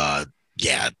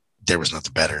 there was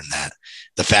nothing better than that.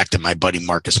 The fact that my buddy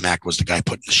Marcus Mack was the guy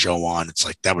putting the show on, it's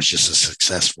like that was just a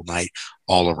successful night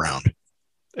all around.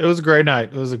 It was a great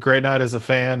night. It was a great night as a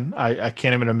fan. I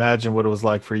can't even imagine what it was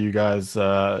like for you guys,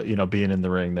 being in the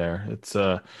ring there. That's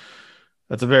a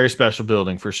very special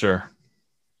building for sure.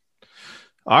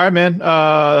 All right, man.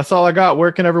 That's all I got.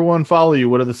 Where can everyone follow you?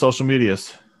 What are the social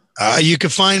medias? You can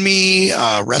find me,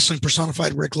 Wrestling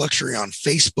Personified Rick Luxury on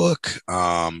Facebook.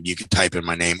 You can type in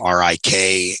my name,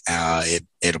 RIK.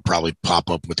 It'll probably pop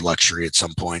up with Luxury at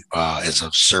some point as a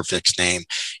suffix name.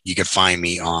 You can find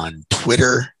me on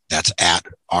Twitter. That's at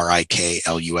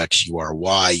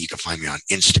RIKLUXURY. You can find me on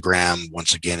Instagram.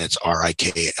 Once again, it's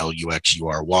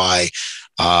RIKLUXURY.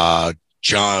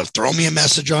 John, throw me a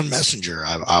message on Messenger.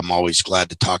 I'm always glad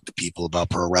to talk to people about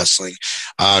pro wrestling.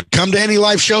 Come to any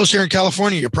live shows here in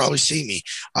California. You'll probably see me.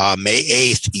 May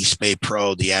 8th, East Bay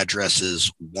Pro. The address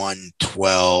is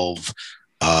 112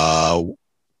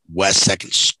 West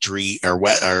 2nd Street or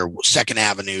 2nd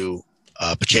Avenue,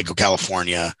 Pacheco,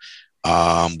 California.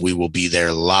 We will be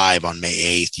there live on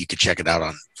May 8th. You can check it out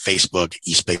on Facebook,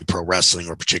 East Bay Pro Wrestling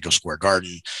or Pacheco Square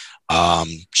Garden.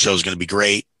 Show's going to be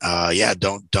great.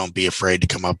 Don't be afraid to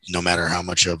come up, no matter how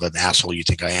much of an asshole you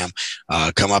think I am.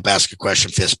 Come up, ask a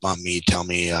question, fist bump me, tell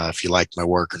me if you like my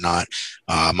work or not.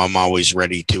 I'm always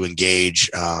ready to engage.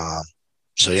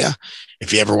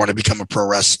 If you ever want to become a pro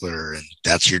wrestler and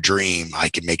that's your dream, I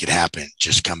can make it happen.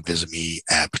 Just come visit me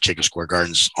at Pacheco Square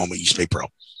Gardens, home of East Bay Pro.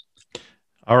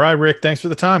 All right, Rick, thanks for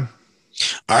the time.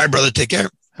 All right, brother. Take care.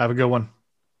 Have a good one.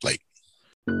 Late.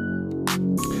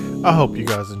 I hope you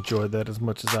guys enjoyed that as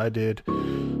much as I did.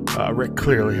 Rick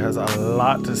clearly has a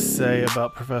lot to say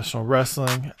about professional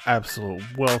wrestling. Absolute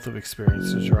wealth of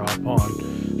experience to draw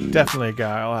upon. Definitely a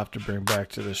guy I'll have to bring back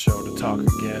to the show to talk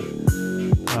again.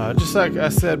 Just like I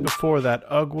said before that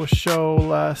UGWA show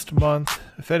last month,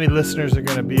 if any listeners are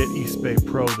going to be at East Bay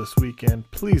Pro this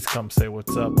weekend, please come say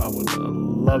what's up. I would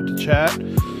love to chat.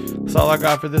 That's all I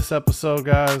got for this episode,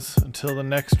 guys. Until the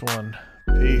next one,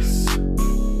 peace.